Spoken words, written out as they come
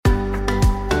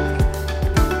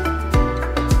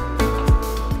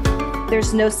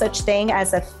There's no such thing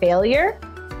as a failure.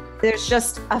 There's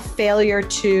just a failure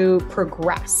to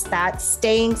progress. That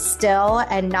staying still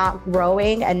and not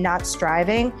growing and not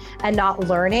striving and not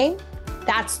learning,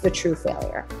 that's the true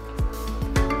failure.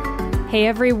 Hey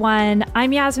everyone,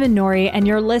 I'm Yasmin Nouri, and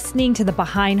you're listening to the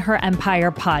Behind Her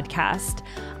Empire podcast.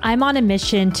 I'm on a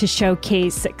mission to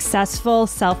showcase successful,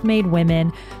 self-made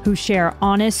women who share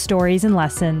honest stories and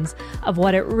lessons of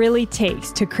what it really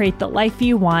takes to create the life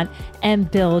you want and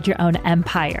build your own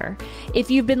empire. If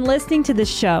you've been listening to this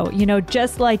show, you know,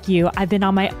 just like you, I've been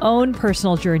on my own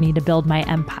personal journey to build my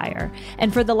empire.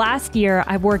 And for the last year,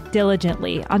 I've worked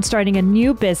diligently on starting a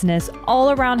new business all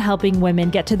around helping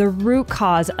women get to the root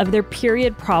cause of their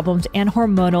period problems and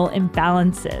hormonal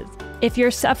imbalances. If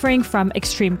you're suffering from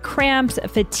extreme cramps,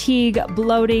 fatigue,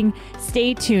 bloating,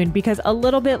 stay tuned because a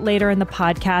little bit later in the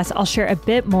podcast, I'll share a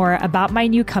bit more about my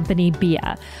new company,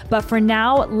 Bia. But for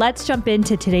now, let's jump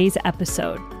into today's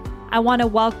episode. I want to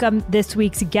welcome this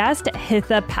week's guest,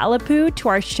 Hitha Palepu, to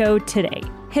our show today.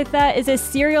 Hitha is a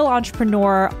serial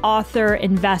entrepreneur, author,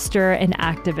 investor, and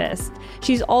activist.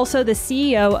 She's also the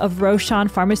CEO of Roshan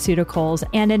Pharmaceuticals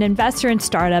and an investor in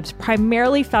startups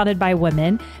primarily founded by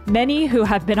women, many who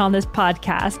have been on this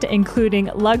podcast, including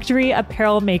luxury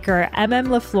apparel maker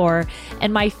LaFleur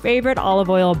and my favorite olive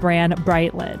oil brand,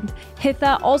 Brightland.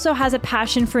 Hitha also has a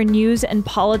passion for news and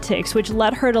politics, which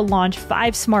led her to launch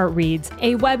 5 Smart Reads,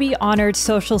 a Webby-honored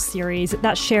social series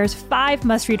that shares 5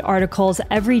 must-read articles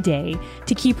every day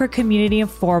to keep her community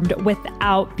informed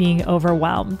without being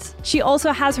overwhelmed. She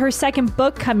also has her second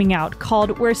book coming out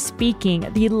called We're Speaking,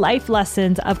 The Life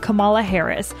Lessons of Kamala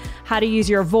Harris, How to Use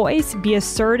Your Voice, Be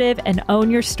Assertive, and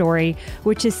Own Your Story,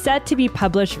 which is set to be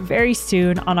published very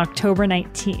soon on October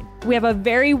 19th. We have a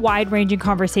very wide-ranging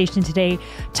conversation today,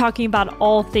 talking about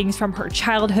all things from her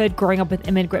childhood, growing up with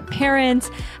immigrant parents,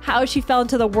 how she fell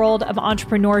into the world of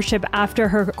entrepreneurship after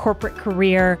her corporate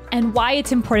career, and why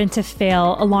it's important to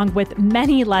fail, along with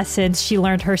many lessons she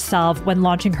learned herself when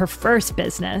launching her first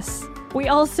business. We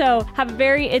also have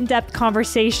very in-depth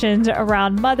conversations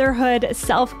around motherhood,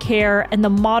 self-care, and the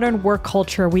modern work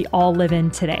culture we all live in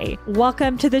today.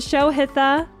 Welcome to the show,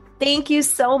 Hitha. Thank you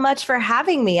so much for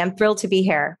having me. I'm thrilled to be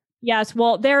here. Yes,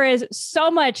 well, there is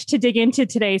so much to dig into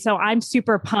today, so I'm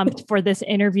super pumped for this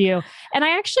interview. And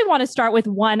I actually want to start with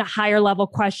one higher level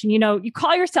question. You know, you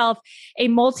call yourself a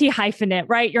multi-hyphenate,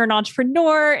 right? You're an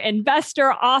entrepreneur,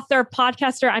 investor, author,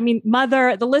 podcaster,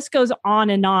 mother, the list goes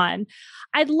on and on.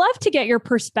 I'd love to get your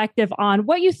perspective on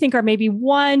what you think are maybe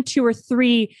 1, 2, or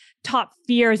 3 top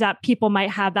fears that people might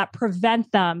have that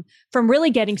prevent them from really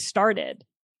getting started.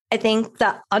 I think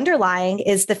the underlying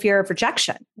is the fear of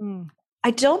rejection. I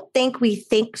don't think we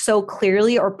think so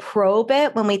clearly or probe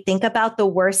it when we think about the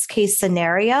worst case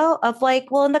scenario of like,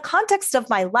 well, in the context of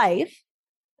my life,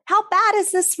 how bad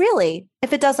is this really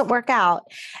if it doesn't work out?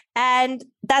 And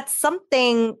that's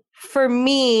something for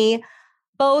me,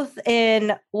 both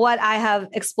in what I have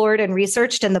explored and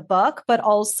researched in the book, but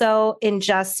also in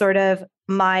just sort of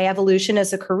my evolution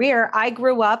as a career. I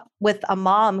grew up with a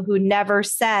mom who never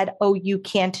said, oh, you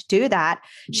can't do that.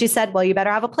 She said, well, you better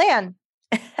have a plan.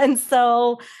 And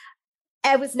so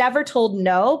I was never told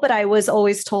no, but I was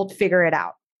always told figure it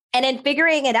out. And in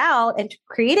figuring it out and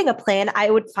creating a plan, I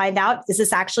would find out, is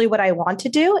this actually what I want to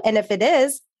do? And if it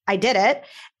is, I did it.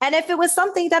 And if it was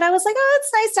something that I was like, oh,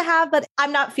 it's nice to have, but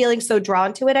I'm not feeling so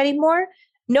drawn to it anymore,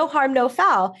 no harm, no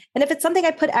foul. And if it's something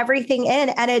I put everything in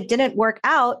and it didn't work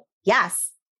out,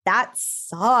 yes, that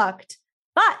sucked.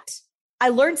 But I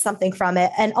learned something from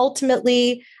it. And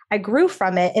ultimately, I grew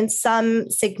from it in some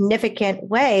significant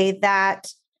way that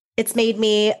it's made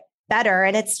me better.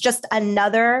 And it's just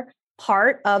another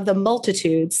part of the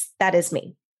multitudes that is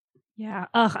me. Yeah.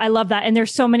 I love that. And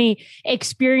there's so many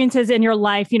experiences in your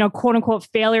life, you know, quote unquote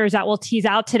failures that we'll tease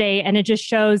out today. And it just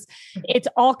shows it's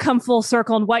all come full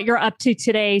circle in what you're up to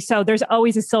today. So there's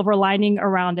always a silver lining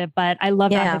around it. But I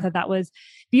love that. I thought that was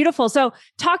beautiful. So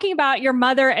talking about your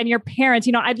mother and your parents,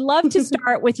 you know, I'd love to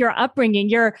start with your upbringing.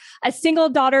 You're a single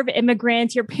daughter of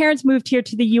immigrants. Your parents moved here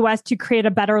to the US to create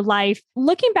a better life.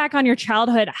 Looking back on your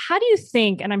childhood, how do you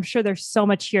think, and I'm sure there's so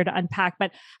much here to unpack,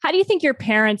 but how do you think your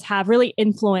parents have really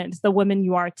influenced the woman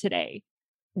you are today?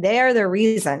 They are the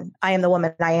reason I am the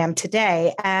woman I am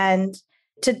today. And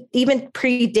to even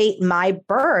predate my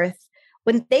birth,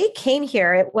 when they came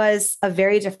here, it was a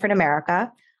very different America.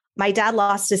 My dad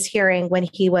lost his hearing when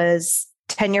he was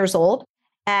 10 years old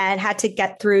and had to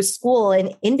get through school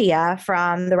in India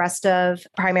from the rest of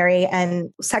primary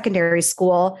and secondary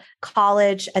school,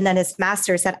 college, and then his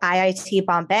master's at IIT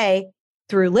Bombay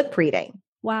through lip reading.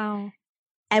 Wow.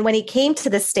 And when he came to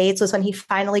the States was when he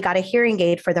finally got a hearing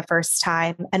aid for the first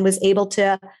time and was able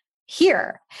to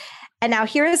here. And now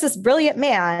here is this brilliant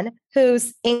man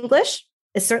whose English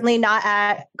is certainly not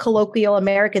at colloquial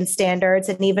American standards.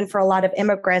 And even for a lot of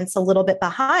immigrants, a little bit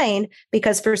behind,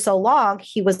 because for so long,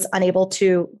 he was unable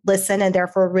to listen and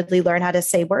therefore really learn how to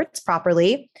say words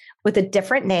properly with a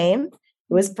different name.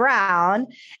 It was Brown.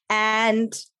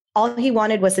 And all he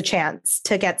wanted was a chance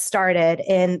to get started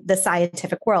in the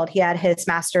scientific world. He had his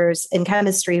master's in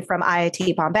chemistry from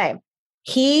IIT Bombay.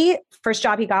 First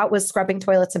job he got was scrubbing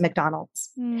toilets at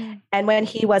McDonald's. And when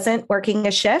he wasn't working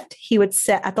a shift, he would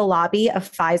sit at the lobby of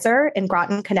Pfizer in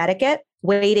Groton, Connecticut,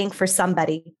 waiting for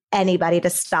anybody to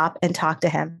stop and talk to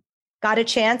him. Got a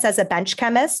chance as a bench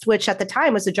chemist, which at the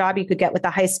time was a job you could get with a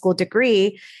high school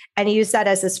degree, and he used that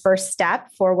as his first step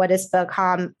for what has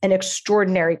become an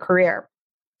extraordinary career.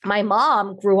 My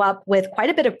mom grew up with quite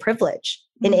a bit of privilege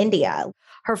in India.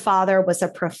 Her father was a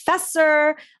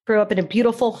professor, grew up in a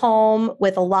beautiful home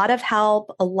with a lot of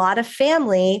help, a lot of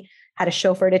family, had a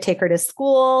chauffeur to take her to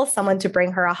school, someone to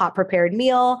bring her a hot prepared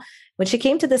meal. When she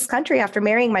came to this country after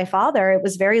marrying my father, it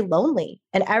was very lonely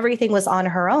and everything was on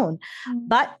her own.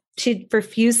 But she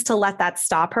refused to let that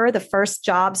stop her. The first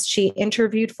jobs she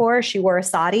interviewed for, she wore a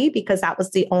sari because that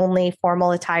was the only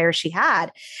formal attire she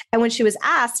had. And when she was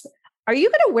asked, "Are you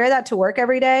going to wear that to work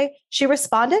every day?" she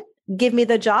responded, "Give me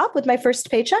the job with my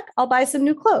first paycheck. I'll buy some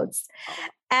new clothes."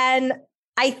 And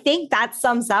I think that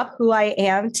sums up who I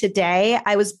am today.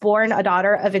 I was born a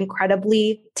daughter of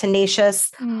incredibly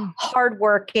tenacious,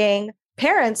 hardworking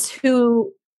parents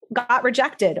who got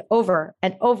rejected over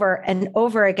and over and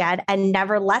over again and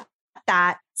never let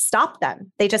that stop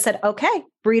them. They just said, "Okay,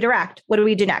 redirect. What do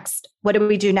we do next? What do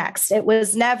we do next?" It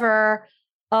was never,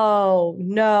 "Oh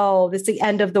no, this is the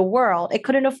end of the world." It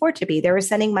couldn't afford to be. They were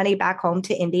sending money back home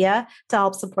to India to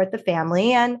help support the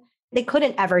family, and they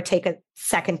couldn't ever take a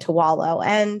second to wallow.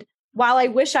 And while I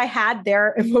wish I had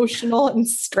their emotional and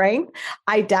strength,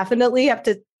 I definitely have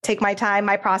to take my time.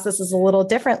 My process is a little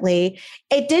differently.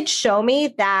 It did show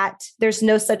me that there's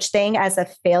no such thing as a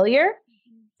failure.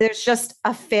 There's just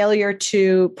a failure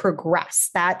to progress,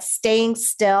 that staying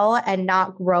still and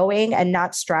not growing and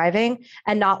not striving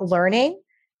and not learning,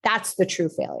 that's the true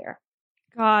failure.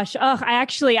 Gosh,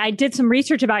 I did some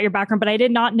research about your background, but I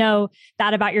did not know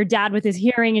that about your dad with his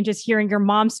hearing and just hearing your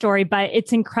mom's story. But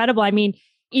it's incredible. I mean,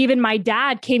 even my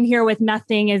dad came here with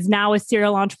nothing, is now a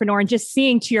serial entrepreneur, and just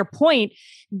seeing, to your point,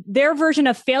 their version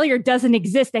of failure doesn't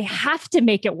exist. They have to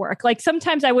make it work. Like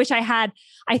sometimes I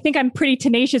think I'm pretty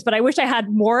tenacious, but I wish I had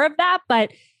more of that.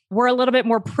 But we're a little bit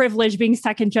more privileged being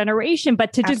second generation,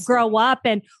 but to just grow up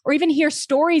or even hear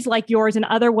stories like yours and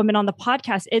other women on the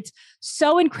podcast, it's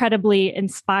so incredibly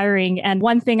inspiring. And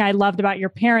one thing I loved about your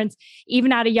parents,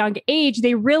 even at a young age,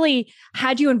 they really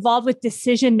had you involved with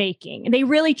decision making, and they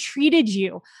really treated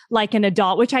you like an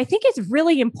adult, which I think is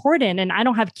really important. And I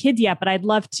don't have kids yet, but I'd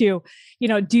love to,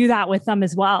 do that with them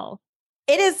as well.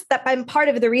 It is that I'm part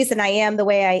of the reason I am the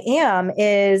way I am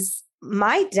is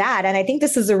my dad, and I think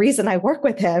this is the reason I work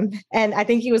with him. And I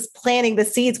think he was planting the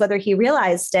seeds, whether he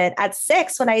realized it. At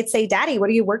 6, when I'd say, "Daddy, what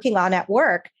are you working on at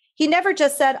work?" He never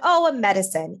just said, "Oh, a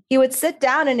medicine." He would sit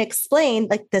down and explain,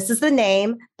 like, this is the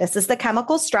name, this is the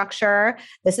chemical structure,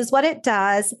 this is what it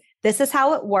does, this is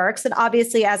how it works. And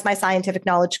obviously, as my scientific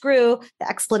knowledge grew, the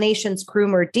explanations grew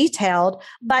more detailed,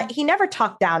 but he never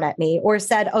talked down at me or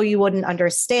said, "Oh, you wouldn't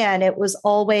understand." It was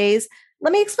always,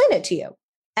 "Let me explain it to you."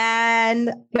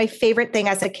 And my favorite thing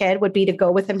as a kid would be to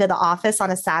go with him to the office on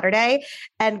a Saturday.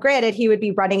 And granted, he would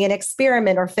be running an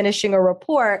experiment or finishing a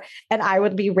report, and I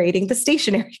would be raiding the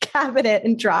stationery cabinet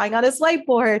and drawing on his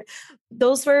whiteboard.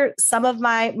 Those were some of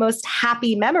my most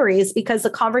happy memories because the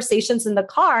conversations in the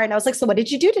car, and I was like, "So what did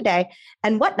you do today?"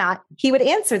 and whatnot, he would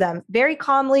answer them very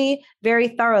calmly, very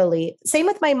thoroughly. Same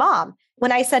with my mom.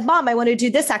 When I said, "Mom, I want to do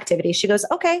this activity," she goes,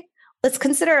 "Okay, let's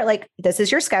consider it like this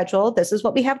is your schedule. This is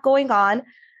what we have going on.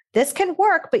 This can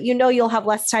work, but you'll have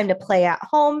less time to play at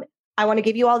home. I want to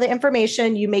give you all the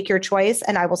information. You make your choice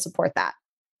and I will support that."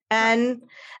 And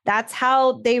that's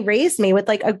how they raised me, with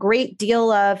like a great deal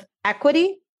of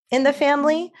equity in the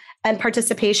family and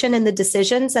participation in the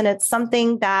decisions. And it's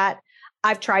something that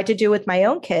I've tried to do with my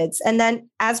own kids. And then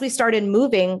as we started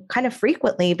moving kind of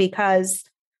frequently, because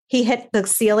he hit the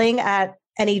ceiling at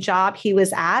any job he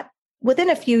was at within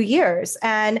a few years,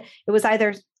 and it was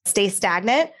either stay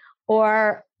stagnant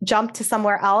or jump to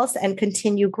somewhere else and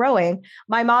continue growing.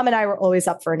 My mom and I were always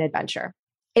up for an adventure.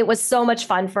 It was so much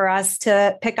fun for us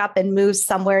to pick up and move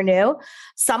somewhere new.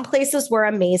 Some places were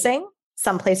amazing.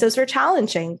 Some places were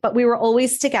challenging, but we were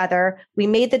always together. We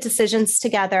made the decisions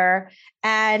together,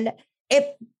 and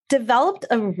it developed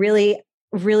a really,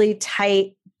 really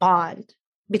tight bond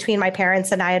between my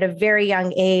parents and I at a very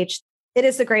young age. it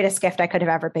is the greatest gift I could have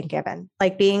ever been given.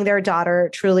 Like being their daughter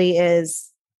truly is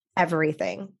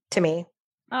everything to me.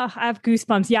 Oh, I have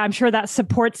goosebumps. Yeah, I'm sure that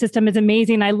support system is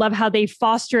amazing. I love how they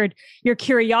fostered your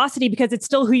curiosity because it's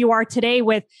still who you are today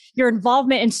with your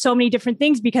involvement in so many different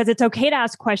things because it's okay to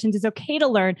ask questions. It's okay to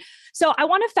learn. So I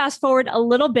want to fast forward a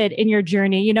little bit in your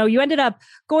journey. You know, you ended up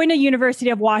going to University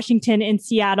of Washington in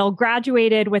Seattle,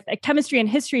 graduated with a chemistry and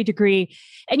history degree.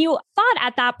 And you thought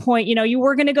at that point, you know, you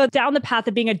were going to go down the path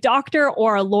of being a doctor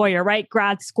or a lawyer, right?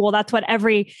 Grad school. That's what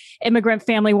every immigrant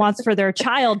family wants for their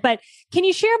child. But can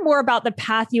you share more about the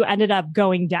path you ended up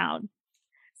going down?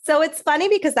 So it's funny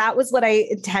because that was what I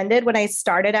intended when I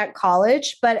started at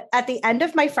college. But at the end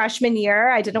of my freshman year,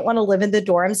 I didn't want to live in the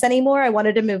dorms anymore. I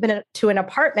wanted to move into an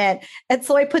apartment. And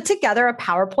so I put together a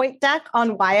PowerPoint deck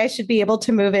on why I should be able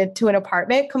to move into an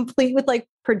apartment, complete with like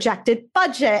projected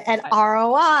budget and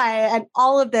ROI and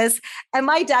all of this. And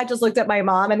my dad just looked at my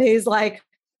mom and he's like,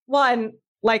 one,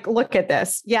 like, look at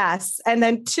this. Yes. And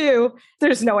then two,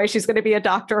 there's no way she's going to be a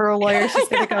doctor or a lawyer. She's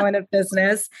going to go into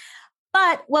business.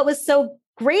 But what was so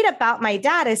great about my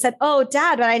dad, I said, oh,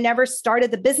 Dad, but I never started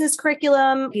the business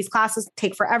curriculum. These classes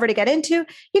take forever to get into.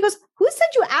 He goes, who said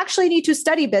you actually need to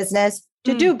study business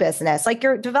to do business? Like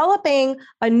you're developing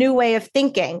a new way of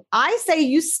thinking. I say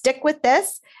you stick with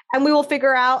this and we will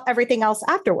figure out everything else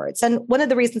afterwards. And one of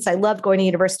the reasons I loved going to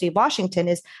University of Washington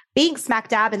is being smack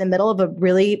dab in the middle of a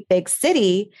really big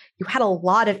city, you had a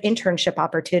lot of internship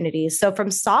opportunities. So from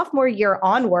sophomore year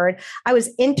onward, I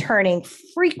was interning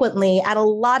frequently at a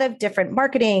lot of different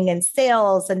marketing and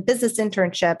sales and business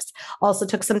internships. Also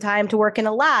took some time to work in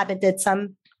a lab and did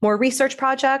some more research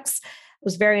projects.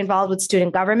 Was very involved with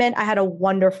student government. I had a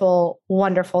wonderful,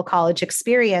 wonderful college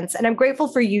experience. And I'm grateful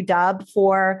for UW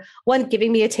for one,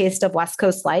 giving me a taste of West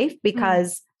Coast life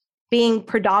because being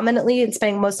predominantly and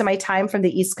spending most of my time from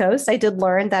the East Coast, I did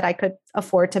learn that I could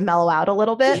afford to mellow out a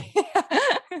little bit.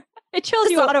 It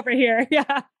chills you out over here.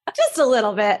 Yeah. Just a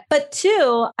little bit. But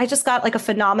two, I just got like a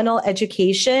phenomenal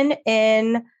education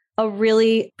in a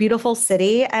really beautiful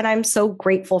city. And I'm so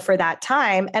grateful for that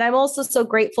time. And I'm also so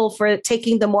grateful for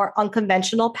taking the more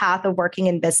unconventional path of working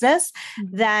in business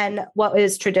than what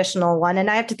is traditional one. And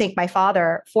I have to thank my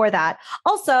father for that.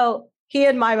 Also, he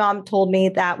and my mom told me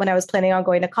that when I was planning on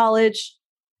going to college,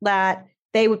 that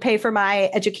they would pay for my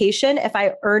education if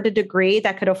I earned a degree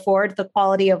that could afford the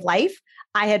quality of life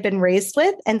I had been raised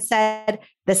with, and said,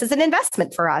 this is an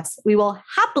investment for us. We will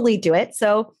happily do it.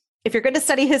 So if you're going to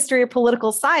study history or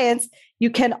political science, you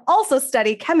can also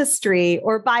study chemistry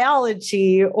or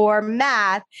biology or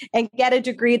math and get a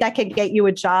degree that can get you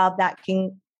a job that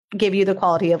can give you the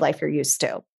quality of life you're used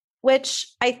to, which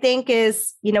I think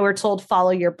is, you know, we're told follow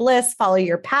your bliss, follow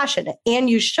your passion, and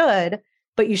you should,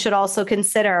 but you should also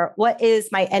consider what is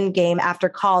my end game after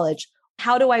college?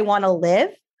 How do I want to live?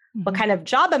 What kind of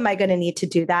job am I going to need to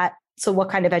do that? So what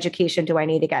kind of education do I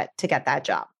need to get that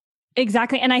job?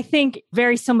 Exactly. And I think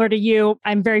very similar to you,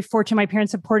 I'm very fortunate my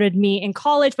parents supported me in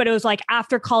college, but it was like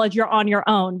after college, you're on your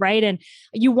own, right? And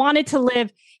you wanted to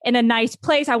live in a nice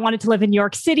place. I wanted to live in New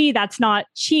York City. That's not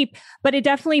cheap, but it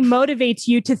definitely motivates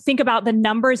you to think about the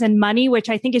numbers and money, which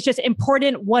I think is just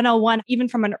important 101, even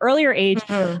from an earlier age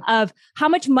of how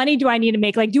much money do I need to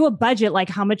make? Like do a budget, like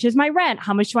how much is my rent?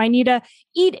 How much do I need to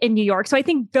eat in New York? So I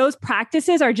think those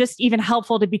practices are just even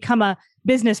helpful to become a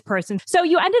business person. So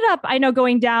you ended up, I know,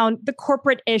 going down the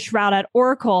corporate-ish route at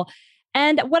Oracle.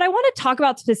 And what I want to talk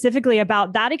about specifically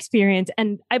about that experience,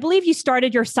 and I believe you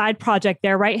started your side project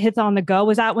there, right? Hits on the Go.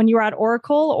 Was that when you were at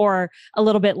Oracle or a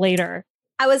little bit later?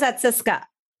 I was at Cisco.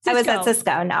 I was at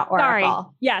Cisco, not Oracle. Sorry.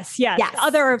 Yes.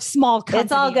 Other small company.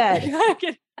 It's all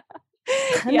good.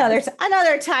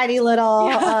 Another tiny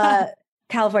little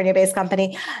California-based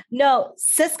company. No,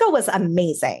 Cisco was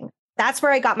amazing. That's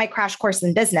where I got my crash course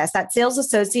in business, that sales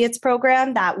associates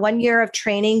program, that 1 year of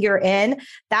training you're in.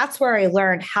 That's where I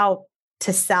learned how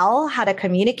to sell, how to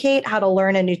communicate, how to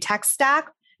learn a new tech stack,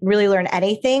 really learn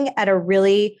anything at a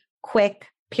really quick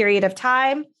period of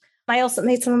time. I also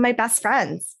made some of my best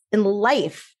friends in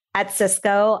life at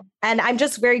Cisco. And I'm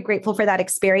just very grateful for that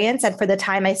experience and for the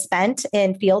time I spent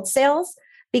in field sales,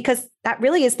 because that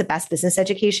really is the best business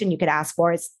education you could ask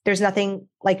for. There's nothing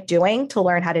like doing to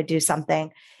learn how to do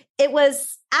something. It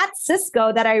was at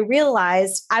Cisco that I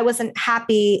realized I wasn't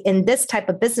happy in this type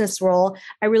of business role.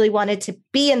 I really wanted to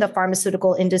be in the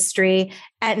pharmaceutical industry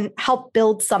and help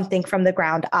build something from the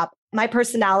ground up. My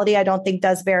personality, I don't think,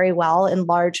 does very well in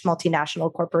large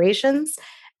multinational corporations.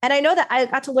 And I know that I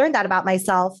got to learn that about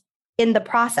myself in the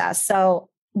process. So,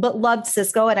 but loved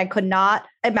Cisco, and I could not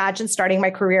imagine starting my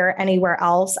career anywhere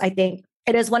else. I think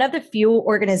it is one of the few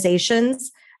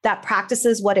organizations that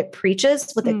practices what it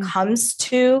preaches when it comes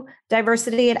to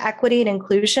diversity and equity and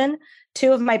inclusion.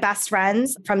 Two of my best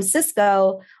friends from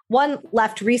Cisco, one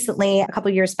left recently a couple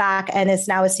of years back and is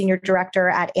now a senior director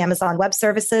at Amazon Web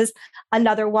Services.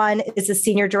 Another one is a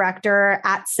senior director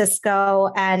at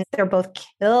Cisco, and they're both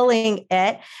killing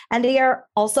it. And they are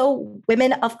also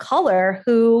women of color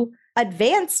who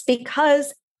advance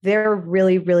because they're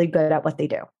really, really good at what they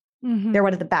do. They're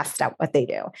one of the best at what they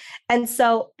do. And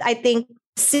so I think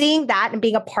seeing that and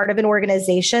being a part of an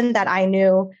organization that I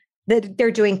knew that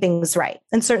they're doing things right.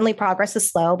 And certainly progress is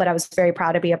slow, but I was very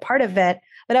proud to be a part of it.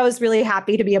 But I was really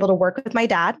happy to be able to work with my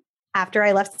dad after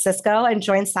I left Cisco and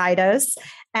joined Sidos.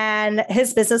 And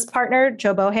his business partner,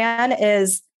 Joe Bohan,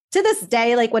 is to this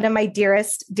day like one of my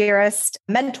dearest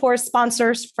mentors,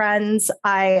 sponsors, friends.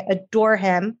 I adore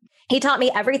him. He taught me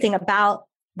everything about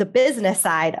the business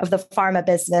side of the pharma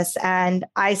business. And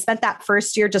I spent that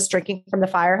first year just drinking from the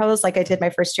fire hose, like I did my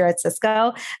first year at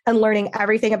Cisco, and learning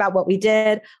everything about what we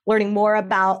did, learning more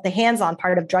about the hands-on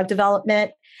part of drug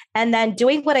development, and then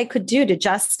doing what I could do to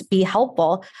just be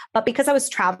helpful. But because I was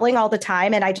traveling all the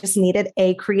time and I just needed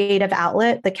a creative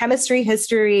outlet, the chemistry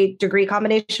history degree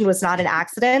combination was not an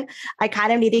accident. I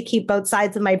kind of needed to keep both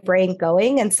sides of my brain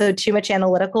going. And so too much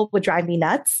analytical would drive me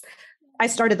nuts. I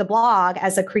started the blog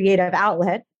as a creative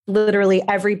outlet, literally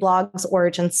every blog's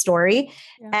origin story.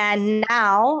 Yeah. And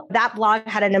now that blog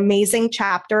had an amazing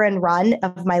chapter and run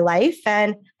of my life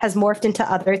and has morphed into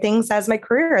other things as my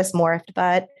career has morphed.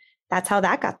 But that's how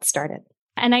that got started.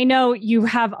 And I know you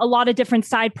have a lot of different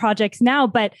side projects now,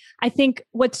 but I think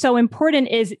what's so important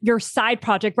is your side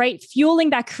project, right? Fueling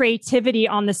that creativity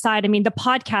on the side. I mean, the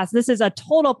podcast, this is a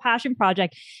total passion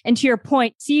project. And to your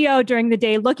point, CEO during the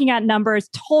day, looking at numbers,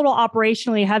 total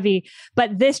operationally heavy,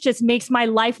 but this just makes my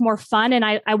life more fun. And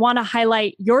I want to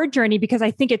highlight your journey because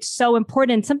I think it's so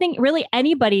important, something really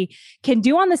anybody can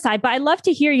do on the side. But I'd love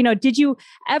to hear, did you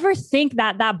ever think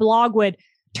that that blog would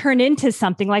turn into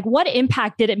something? Like, what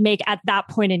impact did it make at that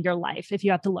point in your life, if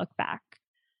you have to look back?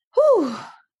 Whew.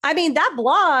 I mean, that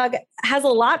blog has a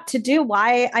lot to do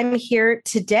why I'm here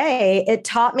today. It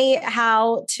taught me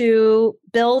how to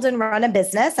build and run a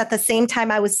business. At the same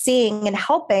time, I was seeing and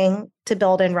helping to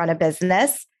build and run a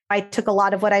business. I took a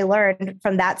lot of what I learned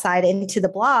from that side into the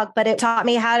blog, but it taught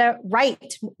me how to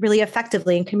write really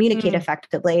effectively and communicate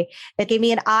effectively. It gave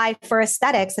me an eye for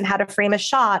aesthetics and how to frame a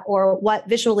shot or what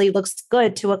visually looks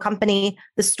good to accompany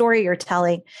the story you're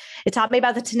telling. It taught me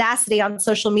about the tenacity on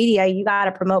social media. You got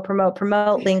to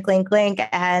promote, link.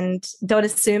 And don't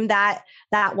assume that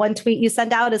one tweet you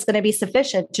send out is going to be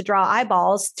sufficient to draw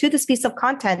eyeballs to this piece of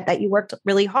content that you worked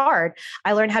really hard.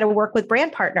 I learned how to work with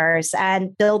brand partners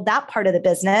and build that part of the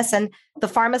business. And the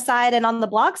pharma side and on the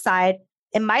blog side,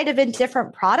 it might have been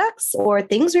different products or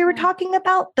things we were talking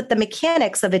about, but the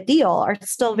mechanics of a deal are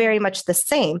still very much the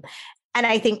same. And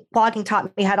I think blogging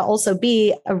taught me how to also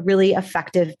be a really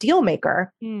effective deal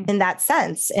maker in that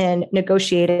sense, in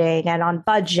negotiating and on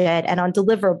budget and on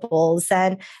deliverables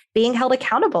and being held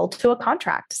accountable to a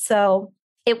contract. So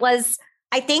it was,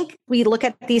 I think we look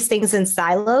at these things in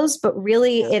silos, but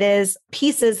really it is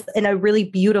pieces in a really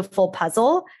beautiful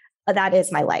puzzle. That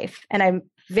is my life. And I'm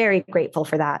very grateful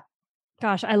for that.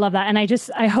 Gosh, I love that. And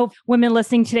I hope women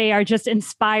listening today are just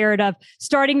inspired of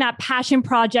starting that passion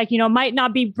project. Might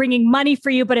not be bringing money for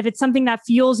you, but if it's something that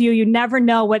fuels you, you never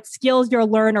know what skills you'll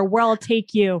learn or where it'll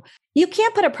take you. You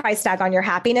can't put a price tag on your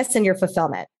happiness and your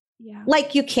fulfillment. Yeah.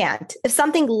 Like you can't. If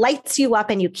something lights you up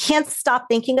and you can't stop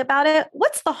thinking about it,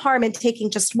 what's the harm in taking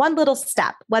just one little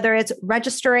step, whether it's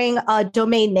registering a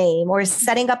domain name or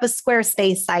setting up a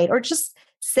Squarespace site or just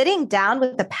sitting down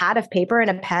with a pad of paper and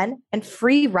a pen and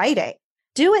free writing?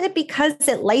 Do it because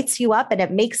it lights you up and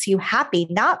it makes you happy,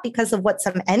 not because of what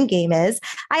some end game is.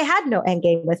 I had no end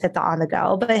game with Hit the On the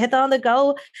Go, but Hit the On the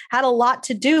Go had a lot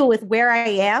to do with where I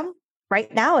am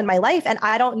right now in my life. And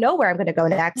I don't know where I'm going to go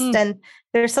next. And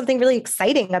there's something really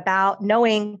exciting about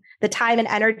knowing the time and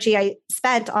energy I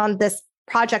spent on this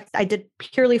project I did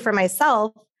purely for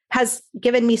myself has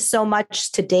given me so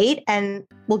much to date and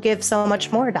will give so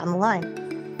much more down the line.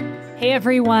 Hey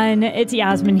everyone, it's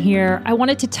Yasmin here. I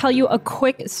wanted to tell you a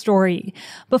quick story.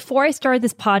 Before I started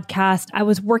this podcast, I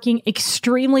was working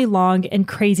extremely long and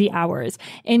crazy hours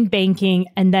in banking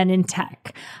and then in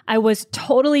tech. I was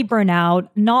totally burnt out,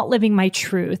 not living my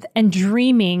truth, and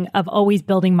dreaming of always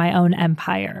building my own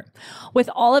empire. With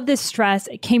all of this stress,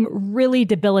 it came really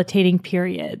debilitating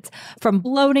periods, from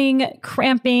bloating,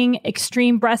 cramping,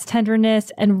 extreme breast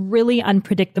tenderness, and really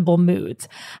unpredictable moods.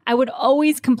 I would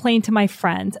always complain to my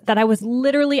friends that I was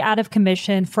literally out of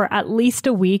commission for at least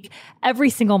a week every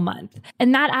single month.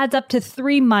 And that adds up to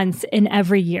 3 months in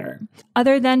every year.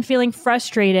 Other than feeling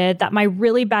frustrated that my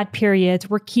really bad periods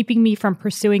were keeping me from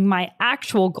pursuing my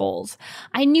actual goals,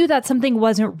 I knew that something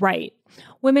wasn't right.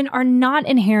 Women are not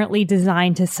inherently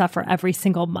designed to suffer every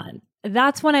single month.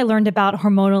 That's when I learned about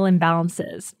hormonal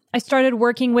imbalances. I started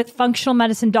working with functional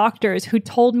medicine doctors who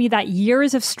told me that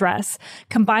years of stress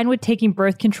combined with taking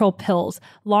birth control pills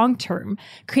long-term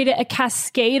created a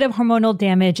cascade of hormonal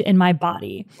damage in my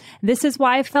body. This is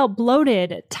why I felt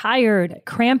bloated, tired,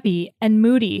 crampy, and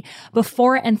moody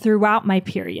before and throughout my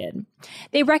period.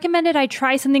 They recommended I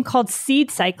try something called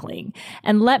seed cycling,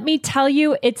 and let me tell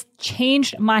you, it's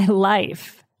changed my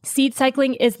life. Seed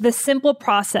cycling is the simple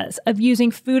process of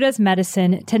using food as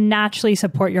medicine to naturally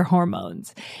support your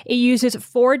hormones. It uses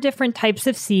 4 different types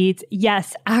of seeds,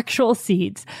 yes, actual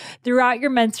seeds, throughout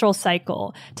your menstrual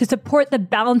cycle to support the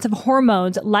balance of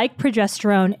hormones like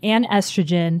progesterone and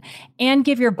estrogen and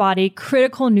give your body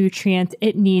critical nutrients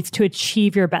it needs to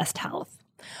achieve your best health.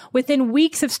 Within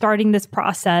weeks of starting this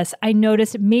process, I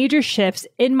noticed major shifts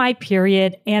in my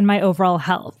period and my overall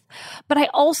health. But I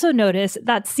also noticed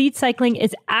that seed cycling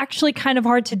is actually kind of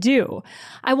hard to do.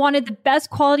 I wanted the best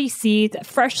quality seeds,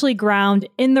 freshly ground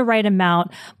in the right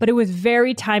amount, but it was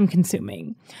very time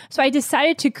consuming. So I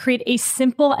decided to create a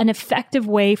simple and effective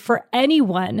way for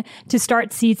anyone to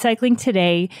start seed cycling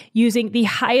today using the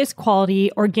highest quality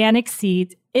organic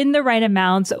seeds in the right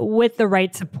amounts with the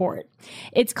right support.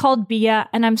 It's called BIA,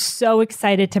 and I'm so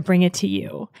excited to bring it to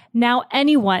you. Now,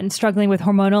 anyone struggling with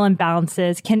hormonal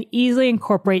imbalances can easily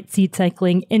incorporate seed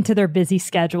cycling into their busy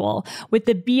schedule with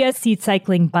the BIA Seed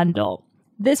Cycling Bundle.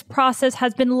 This process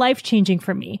has been life-changing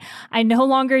for me. I no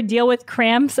longer deal with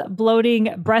cramps,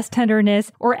 bloating, breast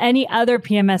tenderness, or any other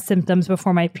PMS symptoms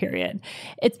before my period.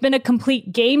 It's been a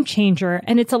complete game changer,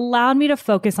 and it's allowed me to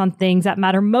focus on things that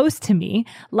matter most to me,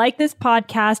 like this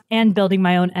podcast and building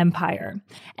my own empire.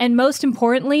 And most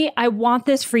importantly, I want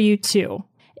this for you too.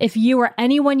 If you or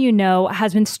anyone you know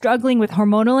has been struggling with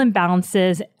hormonal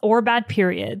imbalances or bad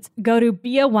periods, go to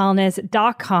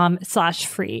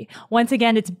biawellness.com/free. Once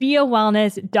again, it's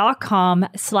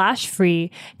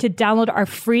biawellness.com/free to download our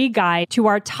free guide to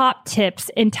our top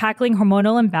tips in tackling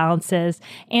hormonal imbalances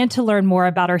and to learn more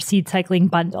about our seed cycling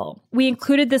bundle. We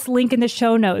included this link in the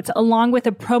show notes along with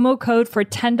a promo code for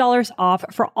 $10 off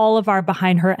for all of our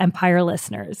Behind Her Empire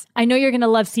listeners. I know you're going to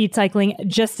love seed cycling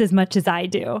just as much as I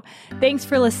do. Thanks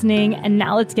for listening, and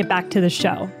now let's get back to the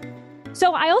show.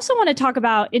 So I also want to talk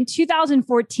about in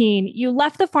 2014, you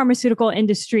left the pharmaceutical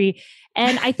industry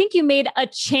and I think you made a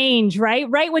change, right?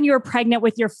 Right when you were pregnant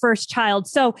with your first child.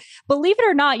 So believe it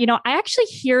or not, I actually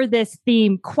hear this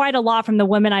theme quite a lot from the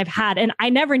women I've had. And I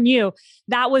never knew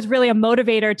that was really a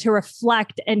motivator to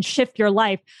reflect and shift your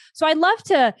life. So I'd love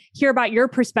to hear about your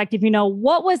perspective.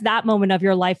 What was that moment of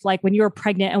your life like when you were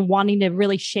pregnant and wanting to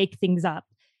really shake things up?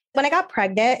 When I got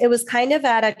pregnant, it was kind of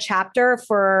at a chapter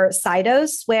for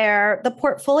Cytos where the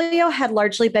portfolio had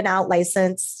largely been out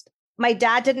licensed. My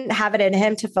dad didn't have it in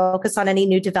him to focus on any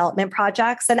new development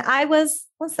projects. And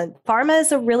pharma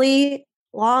is a really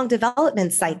long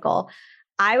development cycle.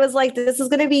 I was like, this is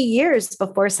going to be years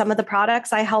before some of the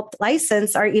products I helped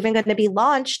license are even going to be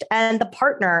launched. And the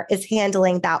partner is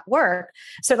handling that work.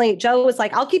 Certainly, Joe was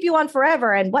like, I'll keep you on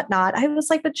forever and whatnot. I was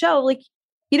like, but Joe,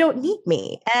 you don't need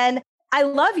me. And I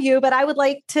love you, but I would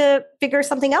like to figure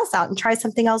something else out and try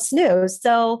something else new.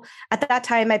 So at that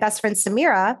time, my best friend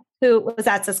Samira, who was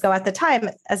at Cisco at the time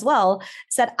as well,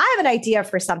 said, I have an idea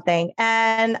for something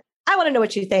and I want to know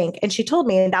what you think. And she told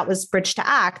me, and that was Bridge to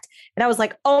Act. And I was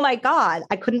like, oh my God,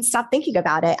 I couldn't stop thinking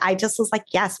about it. I just was like,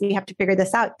 yes, we have to figure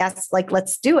this out. Yes,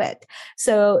 let's do it.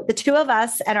 So the two of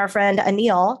us and our friend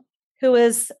Anil, who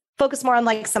is focused more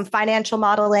on some financial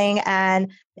modeling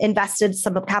and invested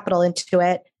some capital into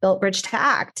it, built Bridge to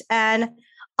Act. And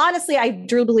honestly, I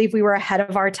do believe we were ahead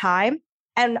of our time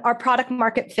and our product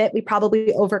market fit. We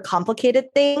probably overcomplicated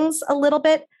things a little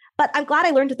bit, but I'm glad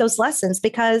I learned those lessons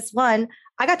because one,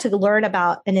 I got to learn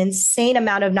about an insane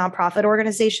amount of nonprofit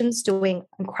organizations doing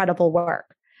incredible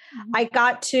work. Mm-hmm. I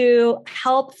got to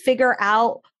help figure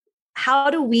out how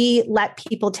do we let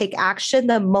people take action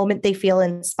the moment they feel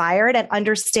inspired and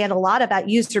understand a lot about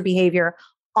user behavior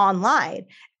online?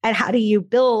 And how do you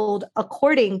build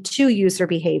according to user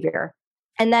behavior?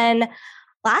 And then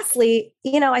lastly,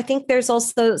 I think there's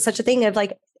also such a thing of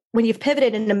when you've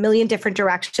pivoted in a million different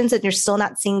directions and you're still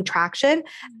not seeing traction,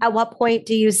 at what point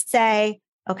do you say,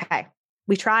 okay,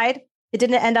 we tried, it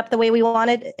didn't end up the way we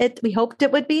wanted it, we hoped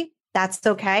it would be, that's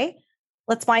okay.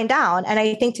 let's wind down. And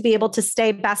I think to be able to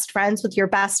stay best friends with your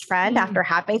best friend after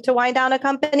having to wind down a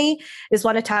company is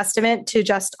one, a testament to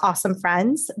just awesome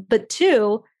friends. But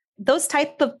two, those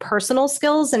type of personal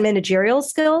skills and managerial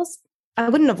skills, I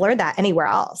wouldn't have learned that anywhere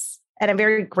else. And I'm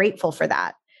very grateful for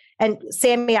that. And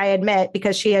Sammy, I admit,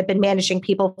 because she had been managing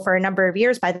people for a number of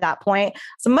years by that point,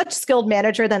 was a much skilled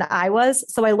manager than I was.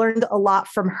 So I learned a lot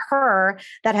from her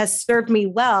that has served me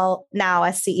well now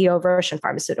as CEO of Ocean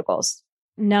Pharmaceuticals.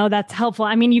 No, that's helpful.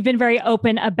 I mean, you've been very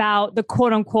open about the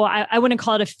quote unquote, I wouldn't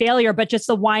call it a failure, but just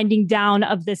the winding down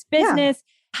of this business.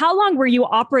 Yeah. How long were you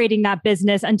operating that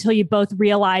business until you both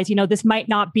realized, this might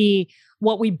not be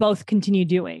what we both continue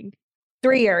doing?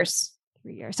 3 years.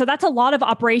 3 years. So that's a lot of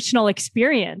operational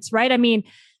experience, right? I mean,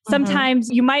 sometimes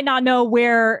you might not know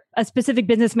where a specific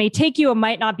business may take you. It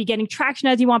might not be getting traction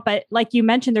as you want, but like you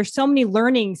mentioned, there's so many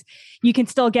learnings you can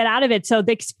still get out of it. So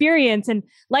the experience, and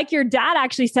like your dad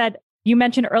actually said, you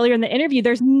mentioned earlier in the interview,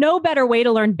 there's no better way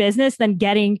to learn business than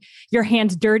getting your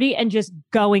hands dirty and just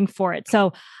going for it.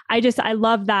 So I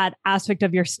love that aspect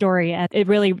of your story. And it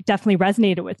really definitely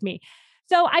resonated with me.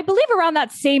 So I believe around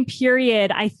that same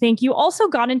period, I think you also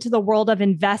got into the world of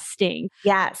investing.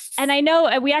 Yes. And I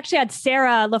know we actually had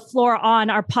Sarah LaFleur on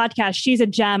our podcast. She's a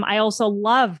gem. I also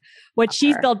love what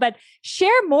she's built, but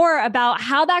share more about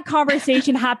how that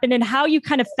conversation happened and how you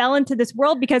kind of fell into this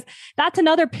world, because that's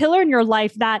another pillar in your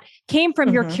life that came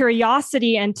from your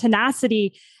curiosity and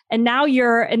tenacity. And now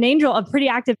you're a pretty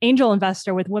active angel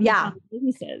investor with women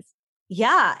businesses.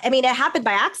 Yeah. I mean, it happened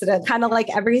by accident, kind of like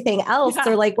everything else,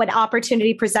 or like when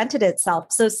opportunity presented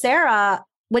itself. So Sarah,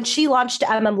 when she launched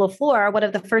LaFleur, one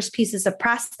of the first pieces of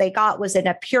press they got was in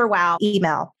a PureWow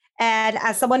email. And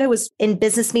as someone who was in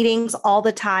business meetings all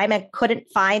the time and couldn't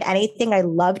find anything I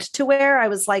loved to wear, I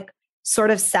was like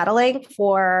sort of settling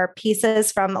for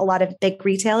pieces from a lot of big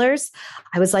retailers.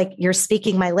 I was like, you're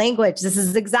speaking my language. This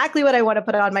is exactly what I want to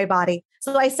put on my body.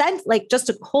 So I sent like just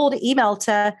a cold email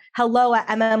to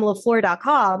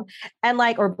hello@mmlafleur.com and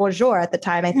or bonjour at the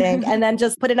time, I think, and then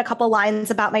just put in a couple lines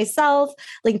about myself,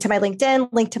 link to my LinkedIn,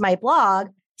 link to my blog.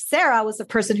 Sarah was the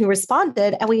person who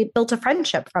responded, and we built a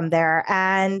friendship from there.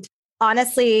 And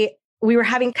honestly, we were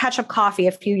having catch-up coffee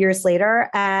a few years later,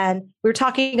 and we were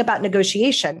talking about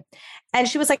negotiation. And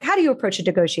she was like, how do you approach a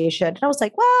negotiation? And I was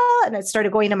like, well, and I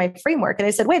started going to my framework. And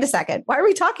I said, wait a second, why are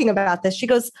we talking about this? She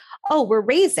goes, oh, we're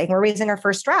raising our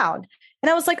first round. And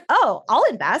I was like, oh, I'll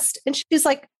invest. And she's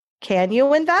like, can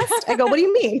you invest? I go, what do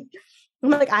you mean?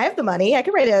 I'm like, I have the money. I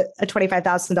could write a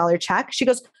 $25,000 check. She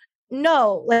goes,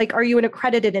 no, are you an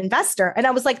accredited investor? And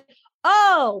I was like,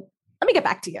 oh, let me get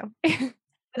back to you.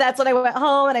 That's when I went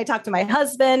home and I talked to my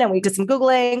husband and we did some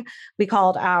Googling. We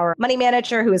called our money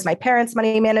manager, who is my parents'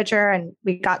 money manager, and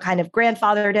we got kind of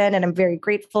grandfathered in. And I'm very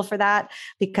grateful for that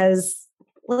because,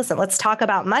 listen, let's talk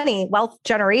about money. Wealth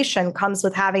generation comes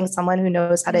with having someone who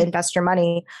knows how to invest your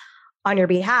money on your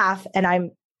behalf. And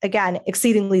I'm, again,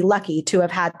 exceedingly lucky to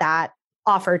have had that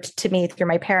offered to me through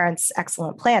my parents'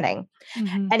 excellent planning.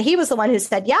 And he was the one who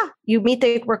said, yeah, you meet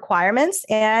the requirements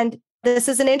and this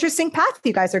is an interesting path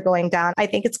you guys are going down. I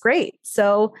think it's great.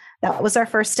 So that was our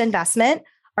first investment.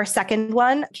 Our second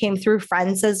one came through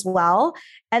friends as well.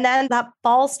 And then that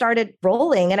ball started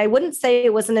rolling. And I wouldn't say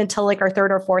it wasn't until our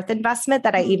third or fourth investment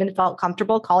that I even felt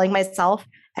comfortable calling myself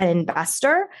an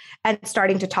investor and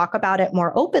starting to talk about it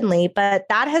more openly. But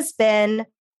that has been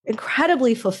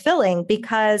incredibly fulfilling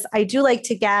because I do like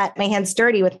to get my hands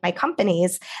dirty with my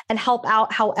companies and help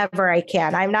out however I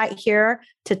can. I'm not here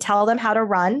to tell them how to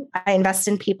run. I invest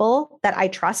in people that I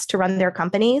trust to run their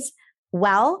companies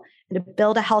well and to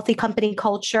build a healthy company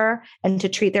culture and to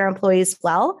treat their employees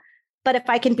well. But if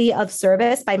I can be of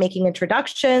service by making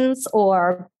introductions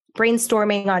or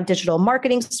brainstorming on digital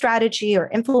marketing strategy or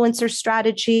influencer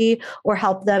strategy or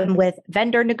help them with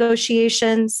vendor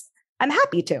negotiations, I'm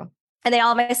happy to. And they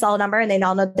all have my cell number and they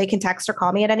all know they can text or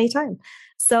call me at any time.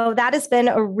 So that has been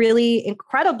a really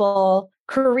incredible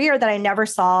career that I never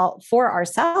saw for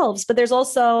ourselves. But there's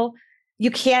also,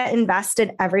 you can't invest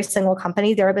in every single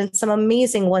company. There have been some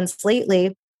amazing ones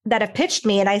lately that have pitched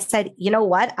me. And I said, you know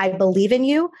what? I believe in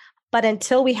you. But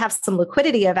until we have some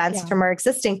liquidity events from our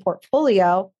existing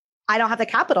portfolio, I don't have the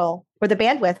capital or the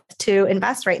bandwidth to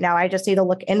invest right now. I just need to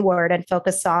look inward and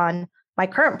focus on my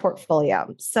current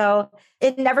portfolio. So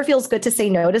it never feels good to say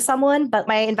no to someone, but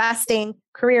my investing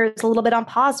career is a little bit on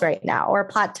pause right now or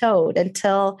plateaued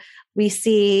until we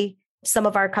see some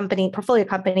of our portfolio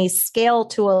companies scale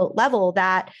to a level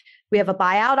that we have a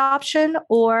buyout option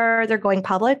or they're going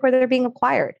public or they're being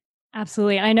acquired.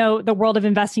 Absolutely. I know the world of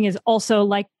investing is also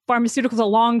pharmaceuticals a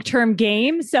long-term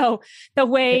game. So the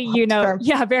way,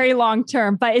 very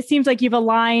long-term, but it seems like you've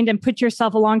aligned and put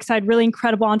yourself alongside really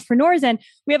incredible entrepreneurs. And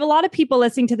we have a lot of people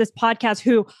listening to this podcast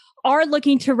who are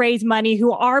looking to raise money,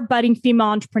 who are budding female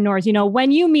entrepreneurs.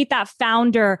 When you meet that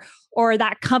founder or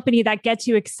that company that gets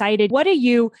you excited, what do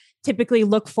you typically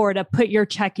look for to put your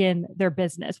check in their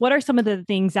business? What are some of the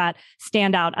things that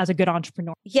stand out as a good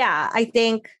entrepreneur? Yeah, I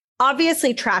think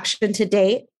obviously traction to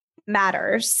date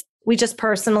matters. We just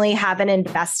personally haven't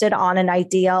invested on an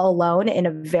idea alone in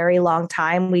a very long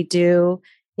time. We do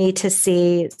need to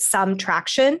see some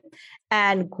traction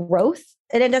and growth.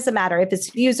 And it doesn't matter if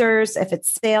it's users, if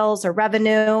it's sales or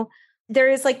revenue. There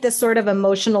is like this sort of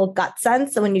emotional gut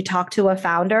sense when you talk to a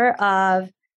founder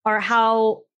or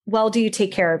how well do you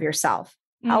take care of yourself?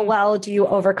 How well do you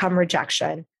overcome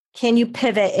rejection? Can you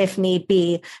pivot if need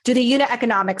be? Do the unit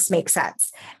economics make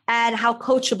sense? And how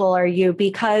coachable are you?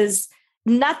 Because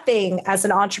nothing as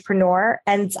an entrepreneur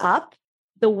ends up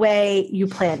the way you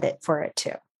planned it for it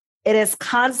to. It is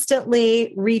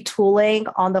constantly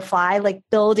retooling on the fly, like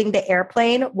building the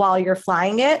airplane while you're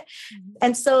flying it.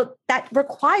 And so that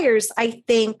requires, I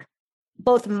think,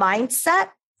 both mindset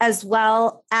as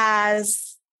well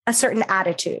as a certain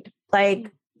attitude, like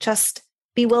just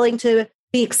be willing to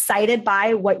be excited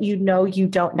by what you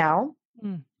don't know.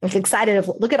 Like excited of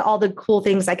look at all the cool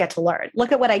things I get to learn.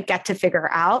 Look at what I get to figure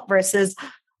out versus,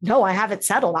 no, I haven't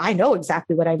settled. I know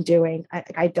exactly what I'm doing.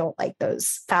 I don't like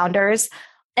those founders.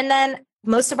 And then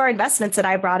most of our investments that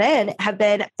I brought in have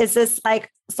been, is this like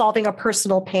solving a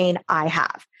personal pain I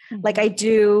have? Like I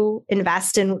do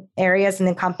invest in areas and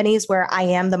in companies where I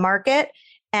am the market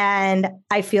and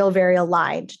I feel very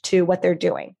aligned to what they're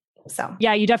doing. So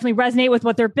yeah, you definitely resonate with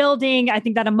what they're building. I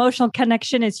think that emotional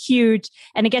connection is huge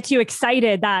and it gets you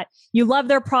excited that you love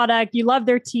their product, you love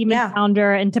their team and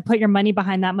founder, and to put your money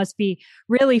behind that must be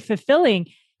really fulfilling.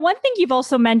 One thing you've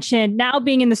also mentioned now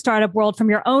being in the startup world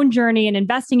from your own journey and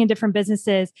investing in different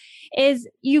businesses is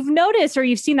you've noticed or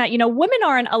you've seen that, women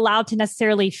aren't allowed to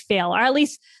necessarily fail, or at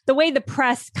least the way the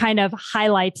press kind of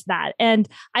highlights that. And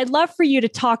I'd love for you to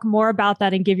talk more about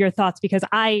that and give your thoughts because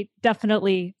I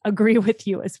definitely agree with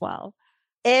you as well.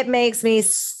 It makes me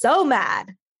so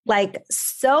mad,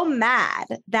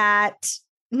 that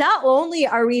not only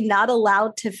are we not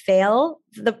allowed to fail,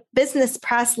 the business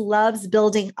press loves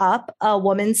building up a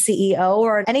woman CEO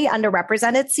or any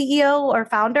underrepresented CEO or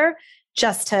founder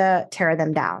just to tear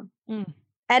them down.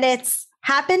 And it's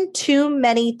happened too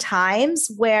many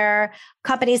times where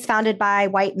companies founded by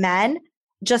white men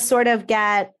just sort of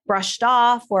get brushed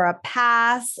off or a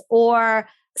pass or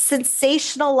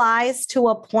sensationalized to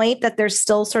a point that there's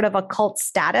still sort of a cult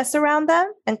status around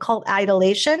them and cult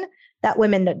idolation that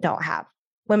women don't have.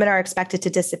 Women are expected to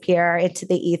disappear into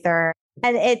the ether.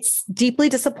 And it's deeply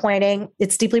disappointing.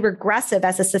 It's deeply regressive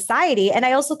as a society. And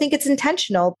I also think it's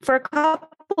intentional for a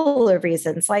couple of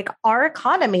reasons. Like our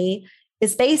economy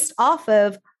is based off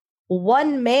of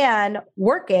one man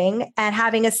working and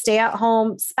having a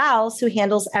stay-at-home spouse who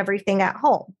handles everything at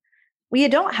home. We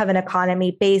don't have an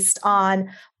economy based on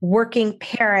working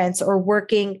parents or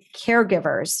working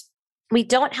caregivers. We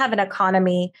don't have an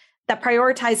economy that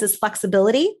prioritizes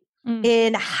flexibility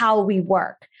in how we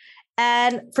work.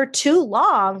 And for too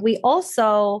long, we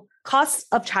also, costs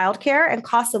of childcare and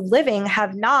costs of living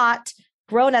have not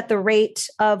grown at the rate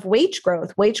of wage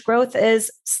growth. Wage growth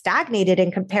is stagnated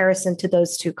in comparison to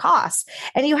those two costs.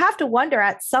 And you have to wonder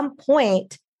at some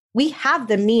point, we have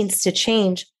the means to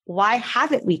change. Why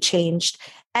haven't we changed?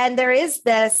 And there is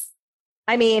this,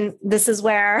 this is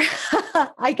where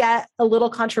I get a little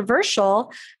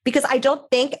controversial because I don't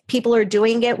think people are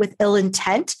doing it with ill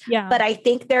intent. Yeah. But I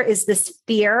think there is this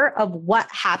fear of what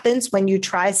happens when you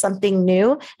try something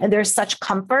new. And there's such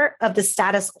comfort of the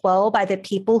status quo by the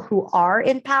people who are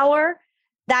in power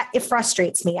that it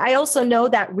frustrates me. I also know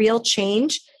that real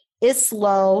change is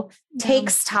slow,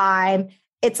 takes time.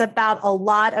 It's about a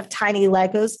lot of tiny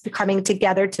Legos coming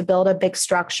together to build a big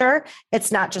structure.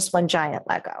 It's not just one giant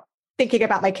Lego. Thinking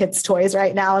about my kids' toys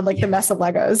right now and like the mess of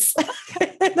Legos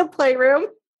in the playroom.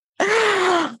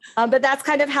 But that's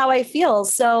kind of how I feel.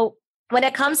 So when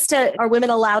it comes to, are women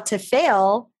allowed to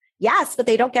fail? Yes, but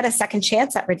they don't get a second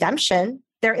chance at redemption.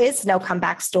 There is no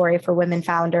comeback story for women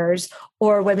founders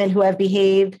or women who have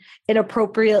behaved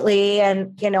inappropriately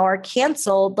and, are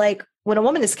canceled. Like when a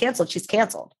woman is canceled, she's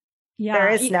canceled. Yeah. There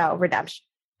is no redemption.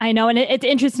 I know. And it's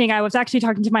interesting. I was actually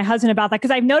talking to my husband about that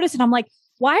because I've noticed and I'm like,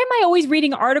 why am I always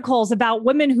reading articles about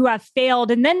women who have failed?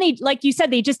 And then they, like you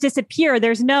said, they just disappear.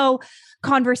 There's no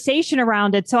conversation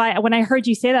around it. So when I heard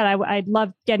you say that, I'd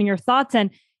love getting your thoughts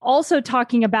and also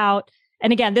talking about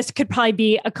and again, this could probably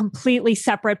be a completely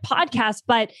separate podcast,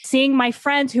 but seeing my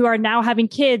friends who are now having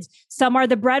kids, some are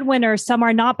the breadwinners, some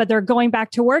are not, but they're going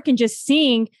back to work, and just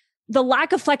seeing the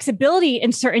lack of flexibility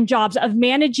in certain jobs of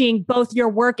managing both your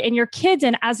work and your kids.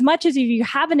 And as much as if you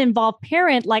have an involved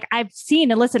parent, like I've seen,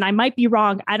 and listen, I might be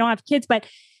wrong, I don't have kids, but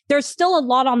there's still a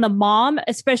lot on the mom,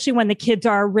 especially when the kids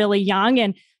are really young.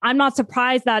 And I'm not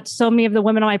surprised that so many of the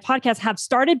women on my podcast have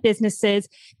started businesses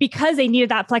because they needed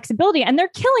that flexibility, and they're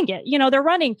killing it. You know, they're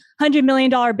running $100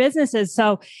 million businesses.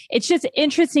 So it's just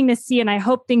interesting to see. And I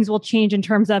hope things will change in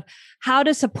terms of how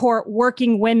to support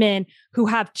working women who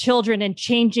have children and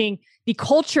changing the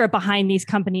culture behind these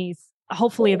companies,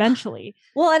 hopefully eventually.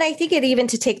 Well, and I think even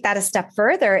to take that a step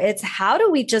further, it's how do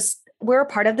we we're a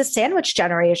part of the sandwich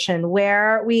generation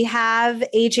where we have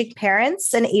aging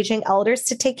parents and aging elders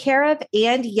to take care of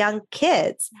and young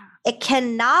kids. It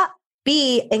cannot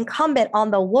be incumbent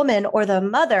on the woman or the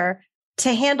mother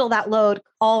to handle that load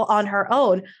all on her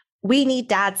own. We need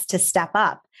dads to step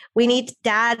up. We need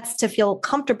dads to feel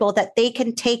comfortable that they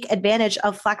can take advantage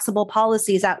of flexible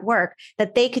policies at work,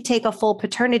 that they could take a full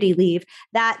paternity leave,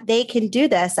 that they can do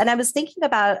this. And I was thinking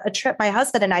about a trip my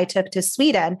husband and I took to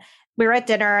Sweden. We were at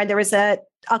dinner and there was a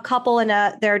couple and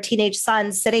their teenage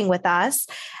son sitting with us.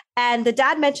 And the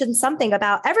dad mentioned something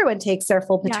about everyone takes their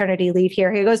full paternity leave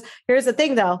here. He goes, here's the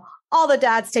thing though. All the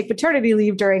dads take paternity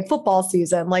leave during football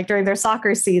season, like during their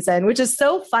soccer season, which is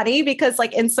so funny because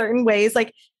like in certain ways,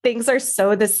 like things are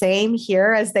so the same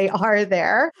here as they are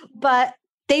there, but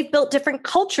they've built different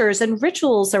cultures and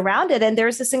rituals around it. And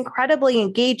there's this incredibly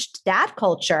engaged dad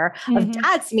culture of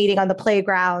dads meeting on the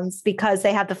playgrounds because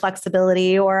they have the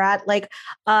flexibility, or at like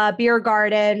a beer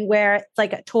garden where it's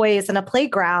like toys and a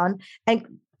playground, and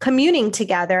communing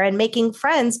together and making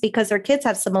friends because their kids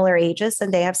have similar ages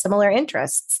and they have similar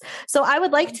interests. So I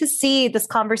would like to see this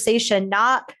conversation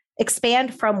not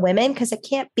expand from women, because it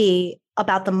can't be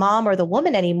about the mom or the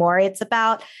woman anymore. It's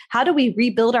about how do we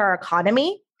rebuild our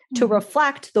economy to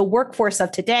reflect the workforce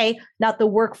of today, not the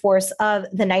workforce of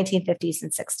the 1950s and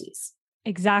 60s.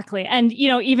 Exactly. And, you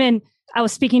know, even I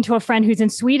was speaking to a friend who's in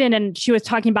Sweden, and she was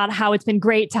talking about how it's been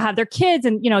great to have their kids,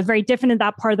 and, you know, it's very different in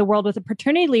that part of the world with the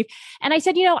paternity leave. And I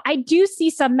said, you know, I do see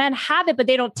some men have it, but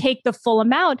they don't take the full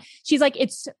amount. She's like,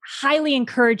 it's highly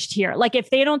encouraged here. Like if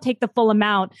they don't take the full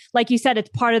amount, like you said, it's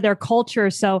part of their culture.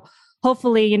 So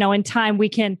hopefully, you know, in time we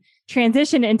can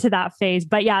transition into that phase.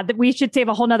 But yeah, we should save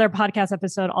a whole nother podcast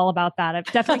episode all about that.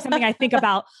 It's definitely something I think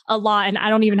about a lot, and I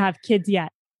don't even have kids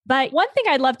yet. But one thing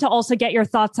I'd love to also get your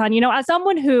thoughts on, you know, as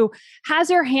someone who has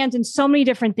their hands in so many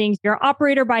different things, you're an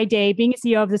operator by day, being a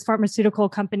CEO of this pharmaceutical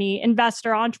company,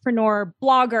 investor, entrepreneur,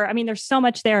 blogger. I mean, there's so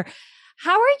much there.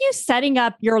 How are you setting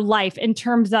up your life in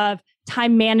terms of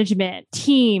time management,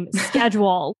 team,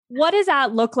 schedule? What does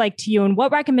that look like to you? And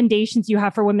what recommendations do you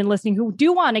have for women listening who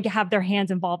do want to have their hands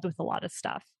involved with a lot of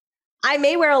stuff? I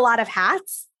may wear a lot of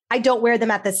hats. I don't wear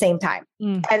them at the same time.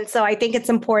 And so I think it's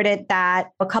important that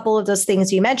a couple of those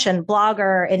things you mentioned,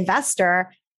 blogger, investor,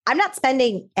 I'm not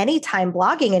spending any time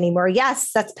blogging anymore.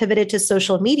 Yes, that's pivoted to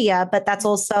social media, but that's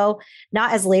also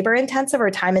not as labor intensive or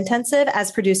time intensive as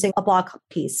producing a blog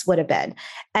piece would have been.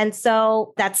 And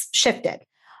so that's shifted.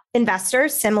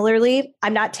 Investors, similarly,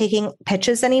 I'm not taking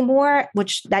pitches anymore,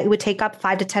 which that would take up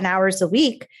 5 to 10 hours a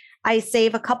week. I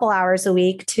save a couple hours a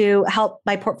week to help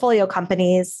my portfolio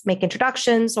companies make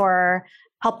introductions or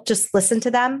help just listen to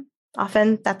them.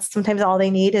 Often that's sometimes all they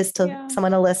need is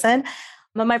someone to listen.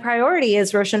 But my priority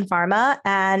is Roche Pharma,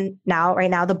 and right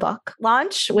now the book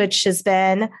launch, which has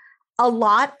been a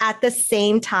lot at the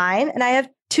same time. And I have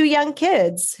 2 young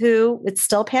kids who it's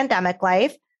still pandemic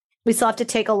life. We still have to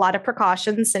take a lot of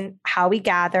precautions in how we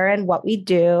gather and what we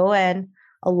do, and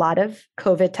a lot of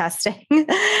COVID testing.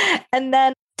 And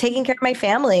then taking care of my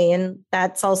family. And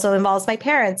that's also involves my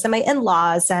parents and my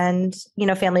in-laws and, you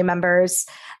know, family members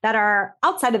that are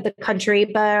outside of the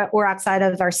country, or outside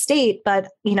of our state. But,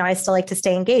 you know, I still like to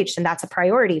stay engaged, and that's a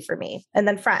priority for me. And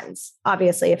then friends,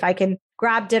 obviously, if I can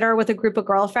grab dinner with a group of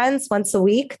girlfriends once a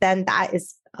week, then that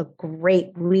is a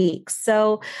great week.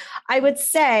 So I would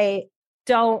say,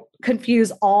 don't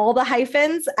confuse all the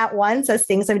hyphens at once as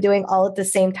things I'm doing all at the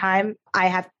same time. I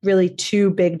have really 2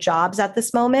 big jobs at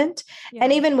this moment. Yeah.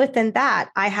 And even within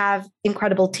that, I have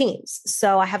incredible teams.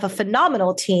 So I have a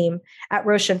phenomenal team at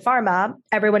Roche Pharma,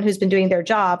 everyone who's been doing their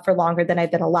job for longer than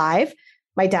I've been alive,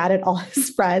 my dad and all his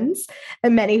friends,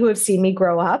 and many who have seen me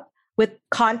grow up. With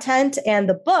content and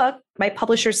the book, my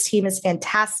publisher's team is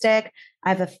fantastic. I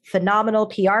have a phenomenal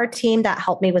PR team that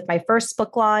helped me with my first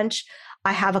book launch.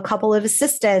 I have a couple of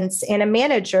assistants and a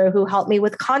manager who help me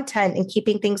with content and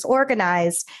keeping things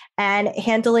organized and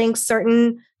handling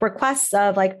certain requests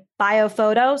of like bio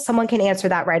photo. Someone can answer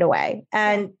that right away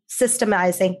and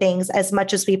systemizing things as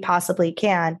much as we possibly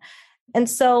can. And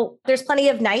so there's plenty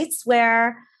of nights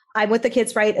where I'm with the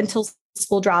kids right until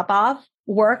school drop off,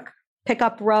 work, pick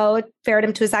up Ro, ferret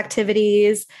him to his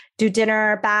activities, do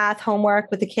dinner, bath,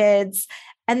 homework with the kids.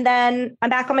 And then I'm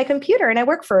back on my computer and I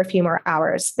work for a few more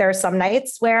hours. There are some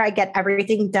nights where I get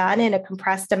everything done in a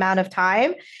compressed amount of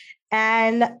time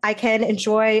and I can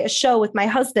enjoy a show with my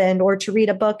husband or to read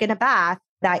a book in a bath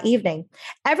that evening.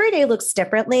 Every day looks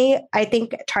differently. I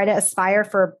think trying to aspire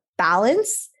for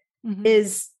balance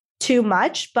is too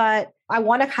much, but I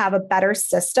want to have a better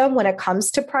system when it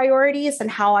comes to priorities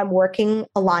and how I'm working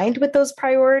aligned with those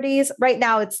priorities. Right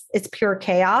now, it's pure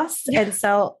chaos. Yeah. And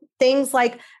so things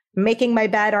like making my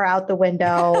bed are out the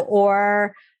window,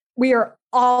 or we are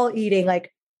all eating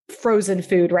like frozen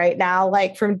food right now,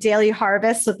 like from Daily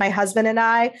Harvest with my husband and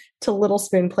I to Little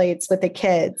Spoon plates with the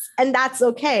kids. And that's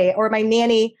okay. Or my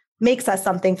nanny makes us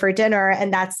something for dinner,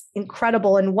 and that's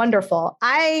incredible and wonderful.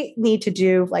 I need to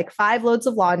do like 5 loads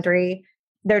of laundry.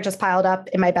 They're just piled up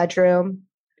in my bedroom.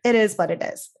 It is what it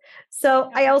is.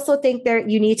 So I also think that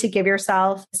you need to give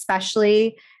yourself,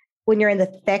 especially when you're in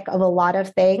the thick of a lot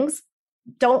of things,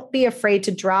 don't be afraid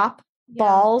to drop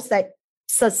balls that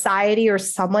society or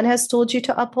someone has told you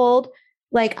to uphold.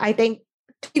 Like, I think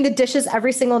doing the dishes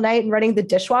every single night and running the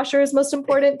dishwasher is most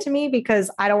important to me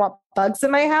because I don't want bugs in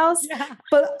my house. Yeah.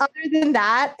 But other than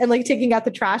that, and like taking out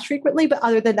the trash frequently, but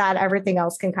other than that, everything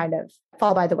else can kind of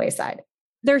fall by the wayside.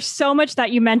 There's so much that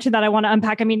you mentioned that I want to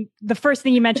unpack. I mean, the first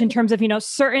thing you mentioned in terms of,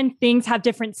 certain things have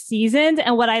different seasons.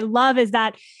 And what I love is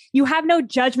that you have no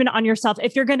judgment on yourself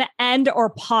if you're going to end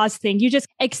or pause things. You just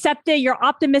accept it. You're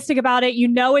optimistic about it.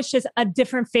 It's just a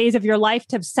different phase of your life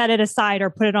to set it aside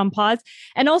or put it on pause.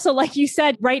 And also, like you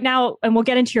said, right now, and we'll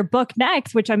get into your book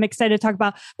next, which I'm excited to talk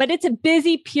about, but it's a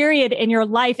busy period in your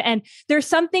life. And there's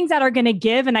some things that are going to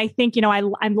give. And I think,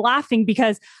 I'm laughing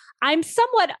because I'm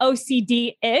somewhat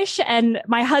OCD-ish. And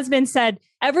my husband said,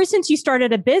 ever since you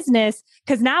started a business,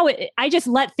 because now I just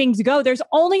let things go. There's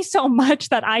only so much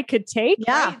that I could take.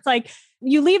 Yeah. Right? It's like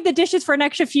you leave the dishes for an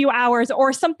extra few hours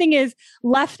or something is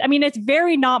left. I mean, it's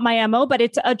very not my MO, but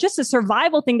it's just a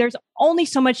survival thing. There's only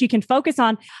so much you can focus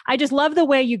on. I just love the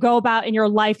way you go about in your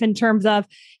life in terms of,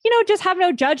 just have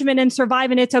no judgment and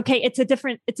survive. And it's okay.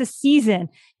 It's a season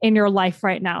in your life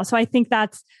right now. So I think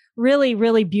that's really,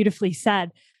 really beautifully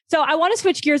said. So I want to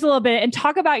switch gears a little bit and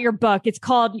talk about your book. It's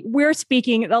called We're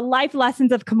Speaking, The Life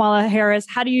Lessons of Kamala Harris,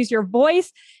 How to Use Your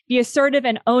Voice, Be Assertive,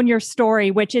 and Own Your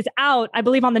Story, which is out, I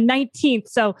believe, on the 19th.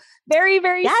 So very,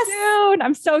 very soon.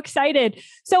 I'm so excited.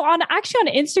 So on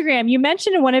Instagram, you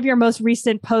mentioned in one of your most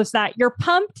recent posts that you're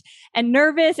pumped and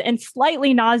nervous and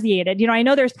slightly nauseated. I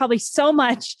know there's probably so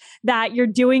much that you're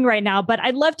doing right now, but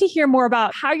I'd love to hear more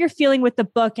about how you're feeling with the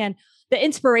book and the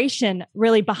inspiration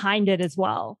really behind it as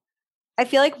well. I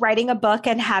feel like writing a book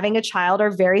and having a child are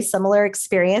very similar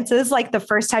experiences. Like the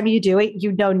first time you do it,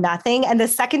 you know nothing. And the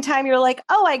second time you're like,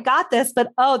 oh, I got this, but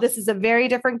this is a very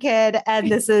different kid. And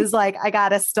this is like, I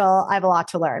have a lot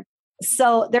to learn.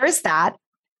 So there's that.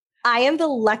 I am the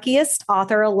luckiest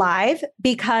author alive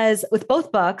because with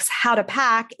both books, How to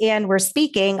Pack and We're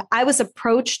Speaking, I was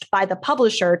approached by the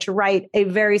publisher to write a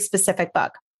very specific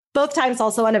book. Both times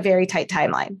also on a very tight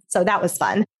timeline. So that was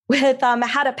fun. With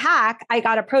How to Pack, I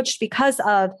got approached because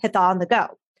of Hitha on the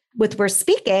Go. With We're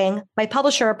Speaking, my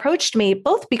publisher approached me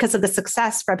both because of the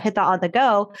success from Hitha on the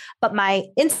Go, but my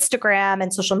Instagram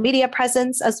and social media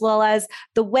presence, as well as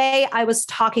the way I was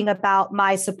talking about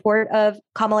my support of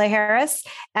Kamala Harris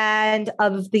and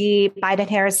of the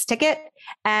Biden-Harris ticket,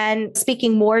 and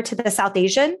speaking more to the South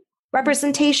Asian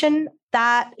representation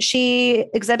that she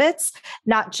exhibits,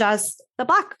 not just the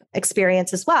Black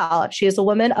experience as well. She is a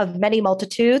woman of many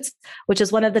multitudes, which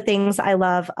is one of the things I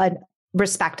love and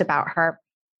respect about her.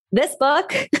 This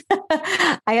book,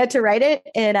 I had to write it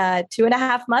in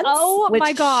 2.5 months. Oh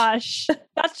my gosh.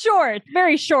 That's short,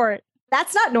 very short.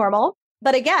 That's not normal.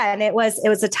 But again, it was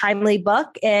a timely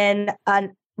book in a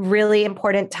really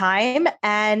important time.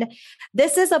 And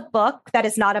this is a book that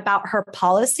is not about her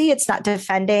policy. It's not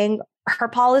defending her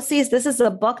policies. This is a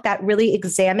book that really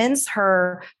examines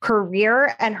her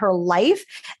career and her life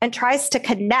and tries to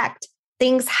connect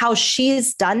things, how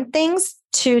she's done things,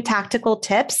 to tactical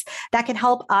tips that can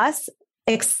help us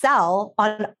excel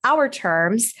on our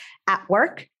terms at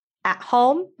work, at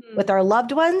home, with our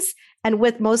loved ones, and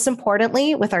most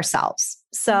importantly, with ourselves.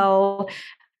 So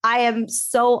I am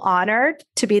so honored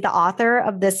to be the author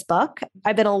of this book.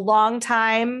 I've been a long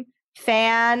time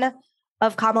fan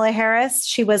of Kamala Harris.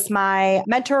 She was my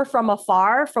mentor from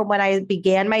afar from when I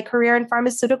began my career in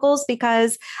pharmaceuticals,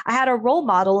 because I had a role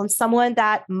model and someone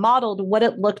that modeled what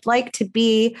it looked like to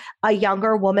be a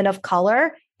younger woman of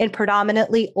color in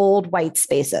predominantly old white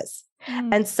spaces.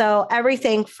 And so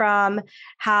everything from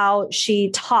how she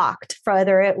talked,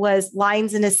 whether it was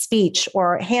lines in a speech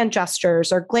or hand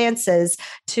gestures or glances,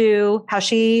 to how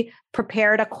she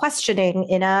prepared a questioning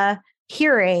in a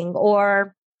hearing,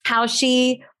 or how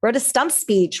she wrote a stump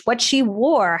speech, what she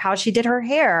wore, how she did her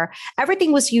hair.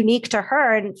 Everything was unique to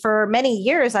her. And for many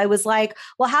years, I was like,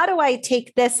 well, how do I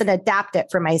take this and adapt it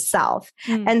for myself?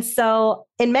 And so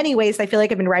in many ways, I feel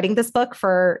like I've been writing this book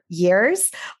for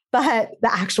years, but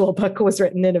the actual book was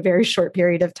written in a very short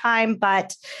period of time.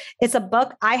 But it's a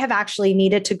book I have actually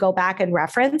needed to go back and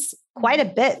reference quite a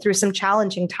bit through some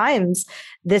challenging times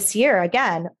this year.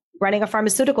 Again, running a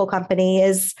pharmaceutical company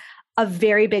is a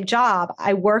very big job.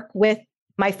 I work with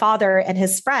my father and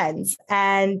his friends.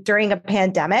 And during a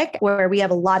pandemic where we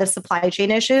have a lot of supply chain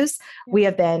issues, we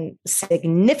have been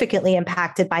significantly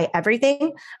impacted by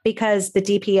everything because the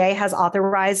DPA has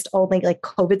authorized only like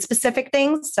COVID specific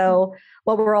things. So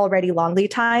what were already long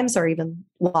lead times or even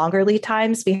longer lead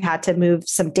times, we had to move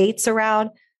some dates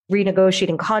around,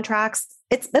 renegotiating contracts.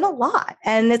 It's been a lot,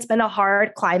 and it's been a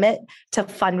hard climate to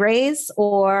fundraise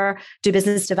or do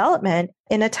business development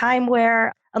in a time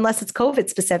where, unless it's COVID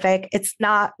specific, it's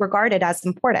not regarded as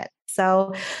important.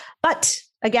 So, but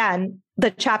again,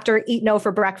 the chapter Eat No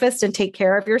for Breakfast and Take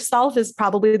Care of Yourself is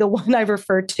probably the one I've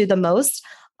referred to the most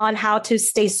on how to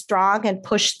stay strong and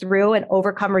push through and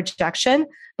overcome rejection,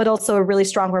 but also a really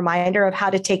strong reminder of how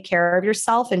to take care of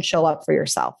yourself and show up for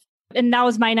yourself. And that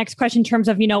was my next question in terms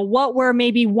of, what were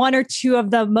maybe one or two of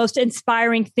the most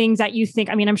inspiring things that you think?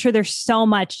 I mean, I'm sure there's so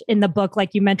much in the book,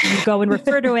 like you mentioned, you go and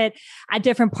refer to it at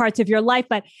different parts of your life,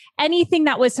 but anything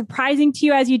that was surprising to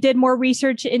you as you did more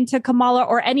research into Kamala,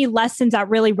 or any lessons that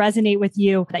really resonate with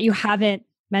you that you haven't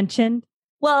mentioned?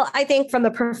 Well, I think from the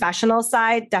professional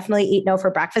side, definitely Eat No for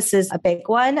Breakfast is a big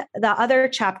one. The other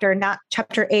chapter, not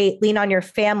chapter 8, Lean on Your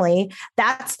Family,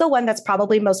 that's the one that's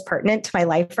probably most pertinent to my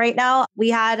life right now. We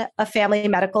had a family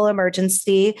medical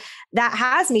emergency that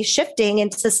has me shifting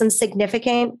into some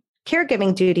significant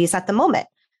caregiving duties at the moment.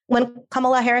 When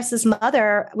Kamala Harris's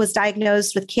mother was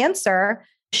diagnosed with cancer,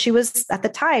 she was at the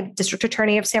time District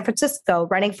Attorney of San Francisco,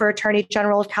 running for Attorney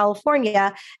General of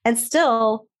California, and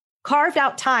still carved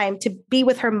out time to be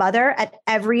with her mother at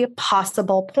every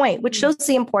possible point, which shows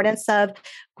the importance of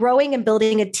growing and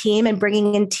building a team and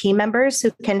bringing in team members who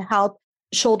can help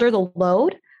shoulder the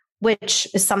load, which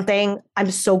is something I'm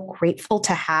so grateful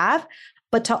to have,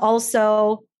 but to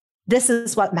also, this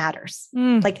is what matters.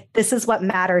 Like, this is what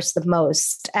matters the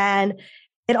most. And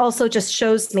it also just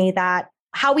shows me that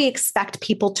how we expect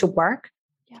people to work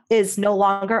is no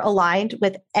longer aligned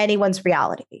with anyone's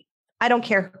reality. I don't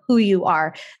care who you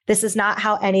are. This is not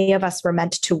how any of us were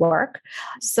meant to work.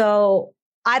 So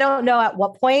I don't know at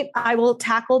what point I will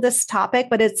tackle this topic,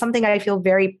 but it's something I feel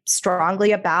very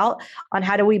strongly about on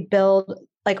how do we build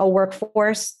like a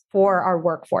workforce for our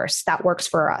workforce that works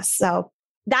for us. So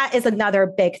that is another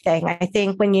big thing. I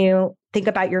think when you think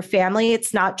about your family,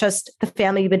 it's not just the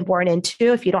family you've been born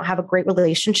into. If you don't have a great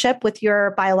relationship with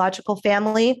your biological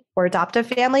family or adoptive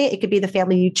family, it could be the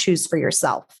family you choose for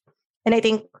yourself. And I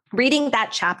think reading that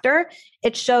chapter,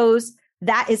 it shows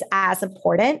that is as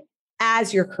important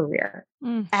as your career.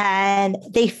 And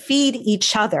they feed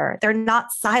each other. They're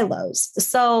not silos.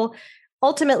 So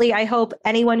ultimately, I hope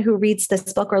anyone who reads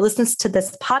this book or listens to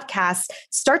this podcast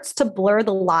starts to blur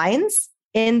the lines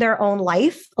in their own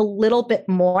life a little bit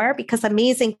more, because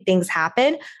amazing things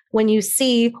happen when you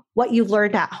see what you've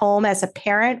learned at home as a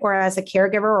parent or as a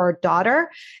caregiver or a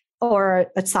daughter or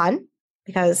a son.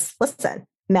 Because listen,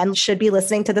 men should be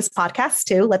listening to this podcast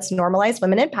too. Let's normalize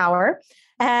women in power,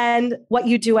 and what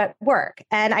you do at work.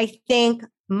 And I think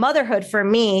motherhood for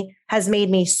me has made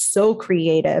me so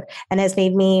creative and has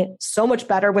made me so much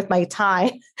better with my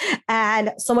time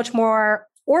and so much more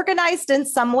organized in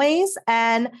some ways,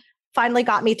 and finally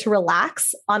got me to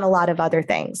relax on a lot of other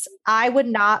things. I would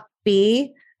not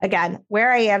be, again,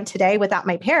 where I am today without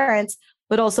my parents,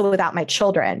 but also without my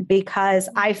children, because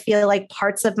I feel like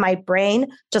parts of my brain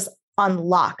just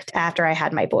unlocked after I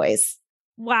had my boys.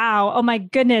 Wow. Oh my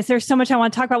goodness. There's so much I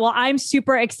want to talk about. Well, I'm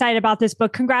super excited about this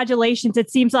book. Congratulations. It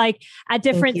seems like at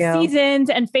different seasons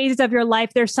and phases of your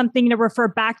life, there's something to refer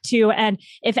back to. And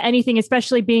if anything,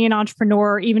 especially being an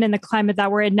entrepreneur, even in the climate that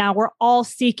we're in now, we're all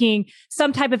seeking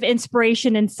some type of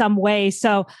inspiration in some way.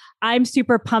 So I'm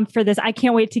super pumped for this. I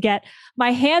can't wait to get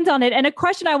my hands on it. And a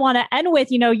question I want to end with,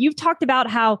 you've talked about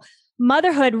how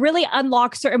motherhood really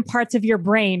unlocks certain parts of your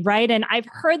brain, right? And I've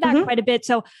heard that quite a bit.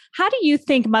 So how do you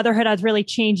think motherhood has really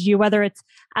changed you, whether it's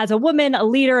as a woman, a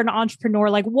leader, an entrepreneur?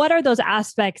 Like, what are those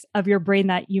aspects of your brain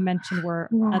that you mentioned were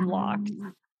unlocked?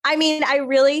 I mean, I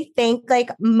really think like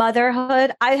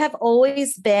motherhood, I have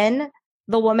always been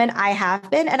the woman I have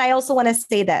been. And I also want to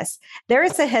say this. There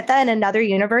is a Hitha in another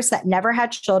universe that never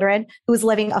had children who's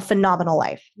living a phenomenal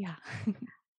life. Yeah.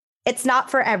 It's not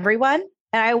for everyone.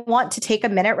 And I want to take a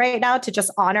minute right now to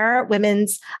just honor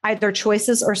women's either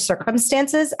choices or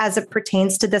circumstances as it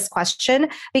pertains to this question,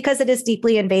 because it is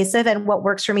deeply invasive and what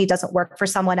works for me doesn't work for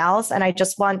someone else. And I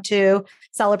just want to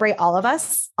celebrate all of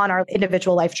us on our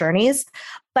individual life journeys.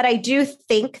 But I do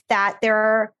think that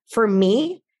for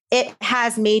me, it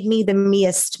has made me the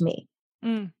meest me.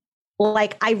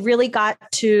 Like I really got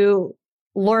to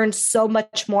learn so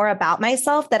much more about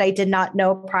myself that I did not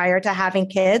know prior to having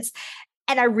kids.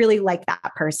 And I really like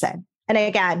that person. And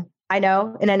again, I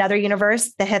know in another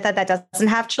universe, the Hitha that doesn't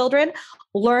have children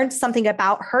learned something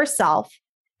about herself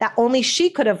that only she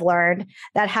could have learned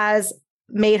that has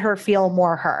made her feel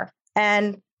more her.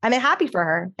 And I'm happy for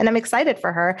her and I'm excited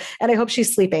for her. And I hope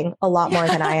she's sleeping a lot more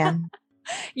than I am.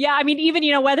 Yeah. I mean, even,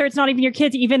 whether it's not even your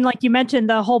kids, even like you mentioned,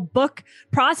 the whole book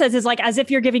process is like as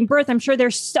if you're giving birth. I'm sure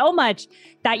there's so much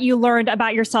that you learned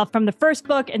about yourself from the first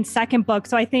book and second book.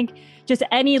 So I think just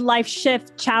any life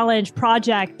shift, challenge,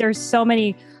 project, there's so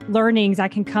many learnings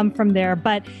that can come from there.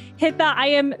 But Hitha, I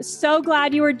am so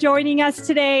glad you were joining us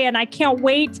today. And I can't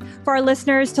wait for our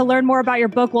listeners to learn more about your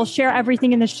book. We'll share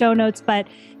everything in the show notes. But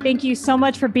thank you so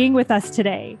much for being with us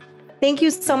today. Thank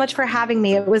you so much for having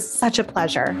me. It was such a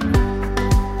pleasure.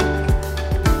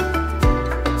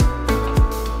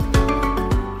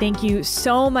 Thank you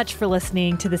so much for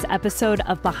listening to this episode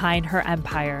of Behind Her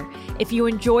Empire. If you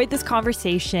enjoyed this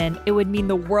conversation, it would mean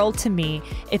the world to me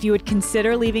if you would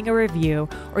consider leaving a review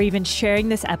or even sharing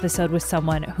this episode with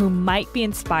someone who might be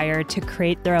inspired to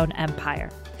create their own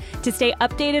empire. To stay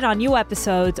updated on new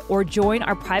episodes or join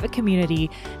our private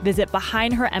community, visit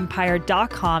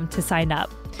BehindHerEmpire.com to sign up.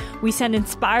 We send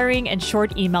inspiring and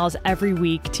short emails every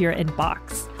week to your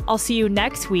inbox. I'll see you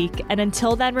next week. And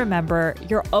until then, remember,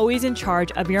 you're always in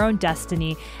charge of your own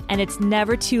destiny, and it's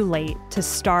never too late to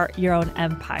start your own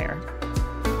empire.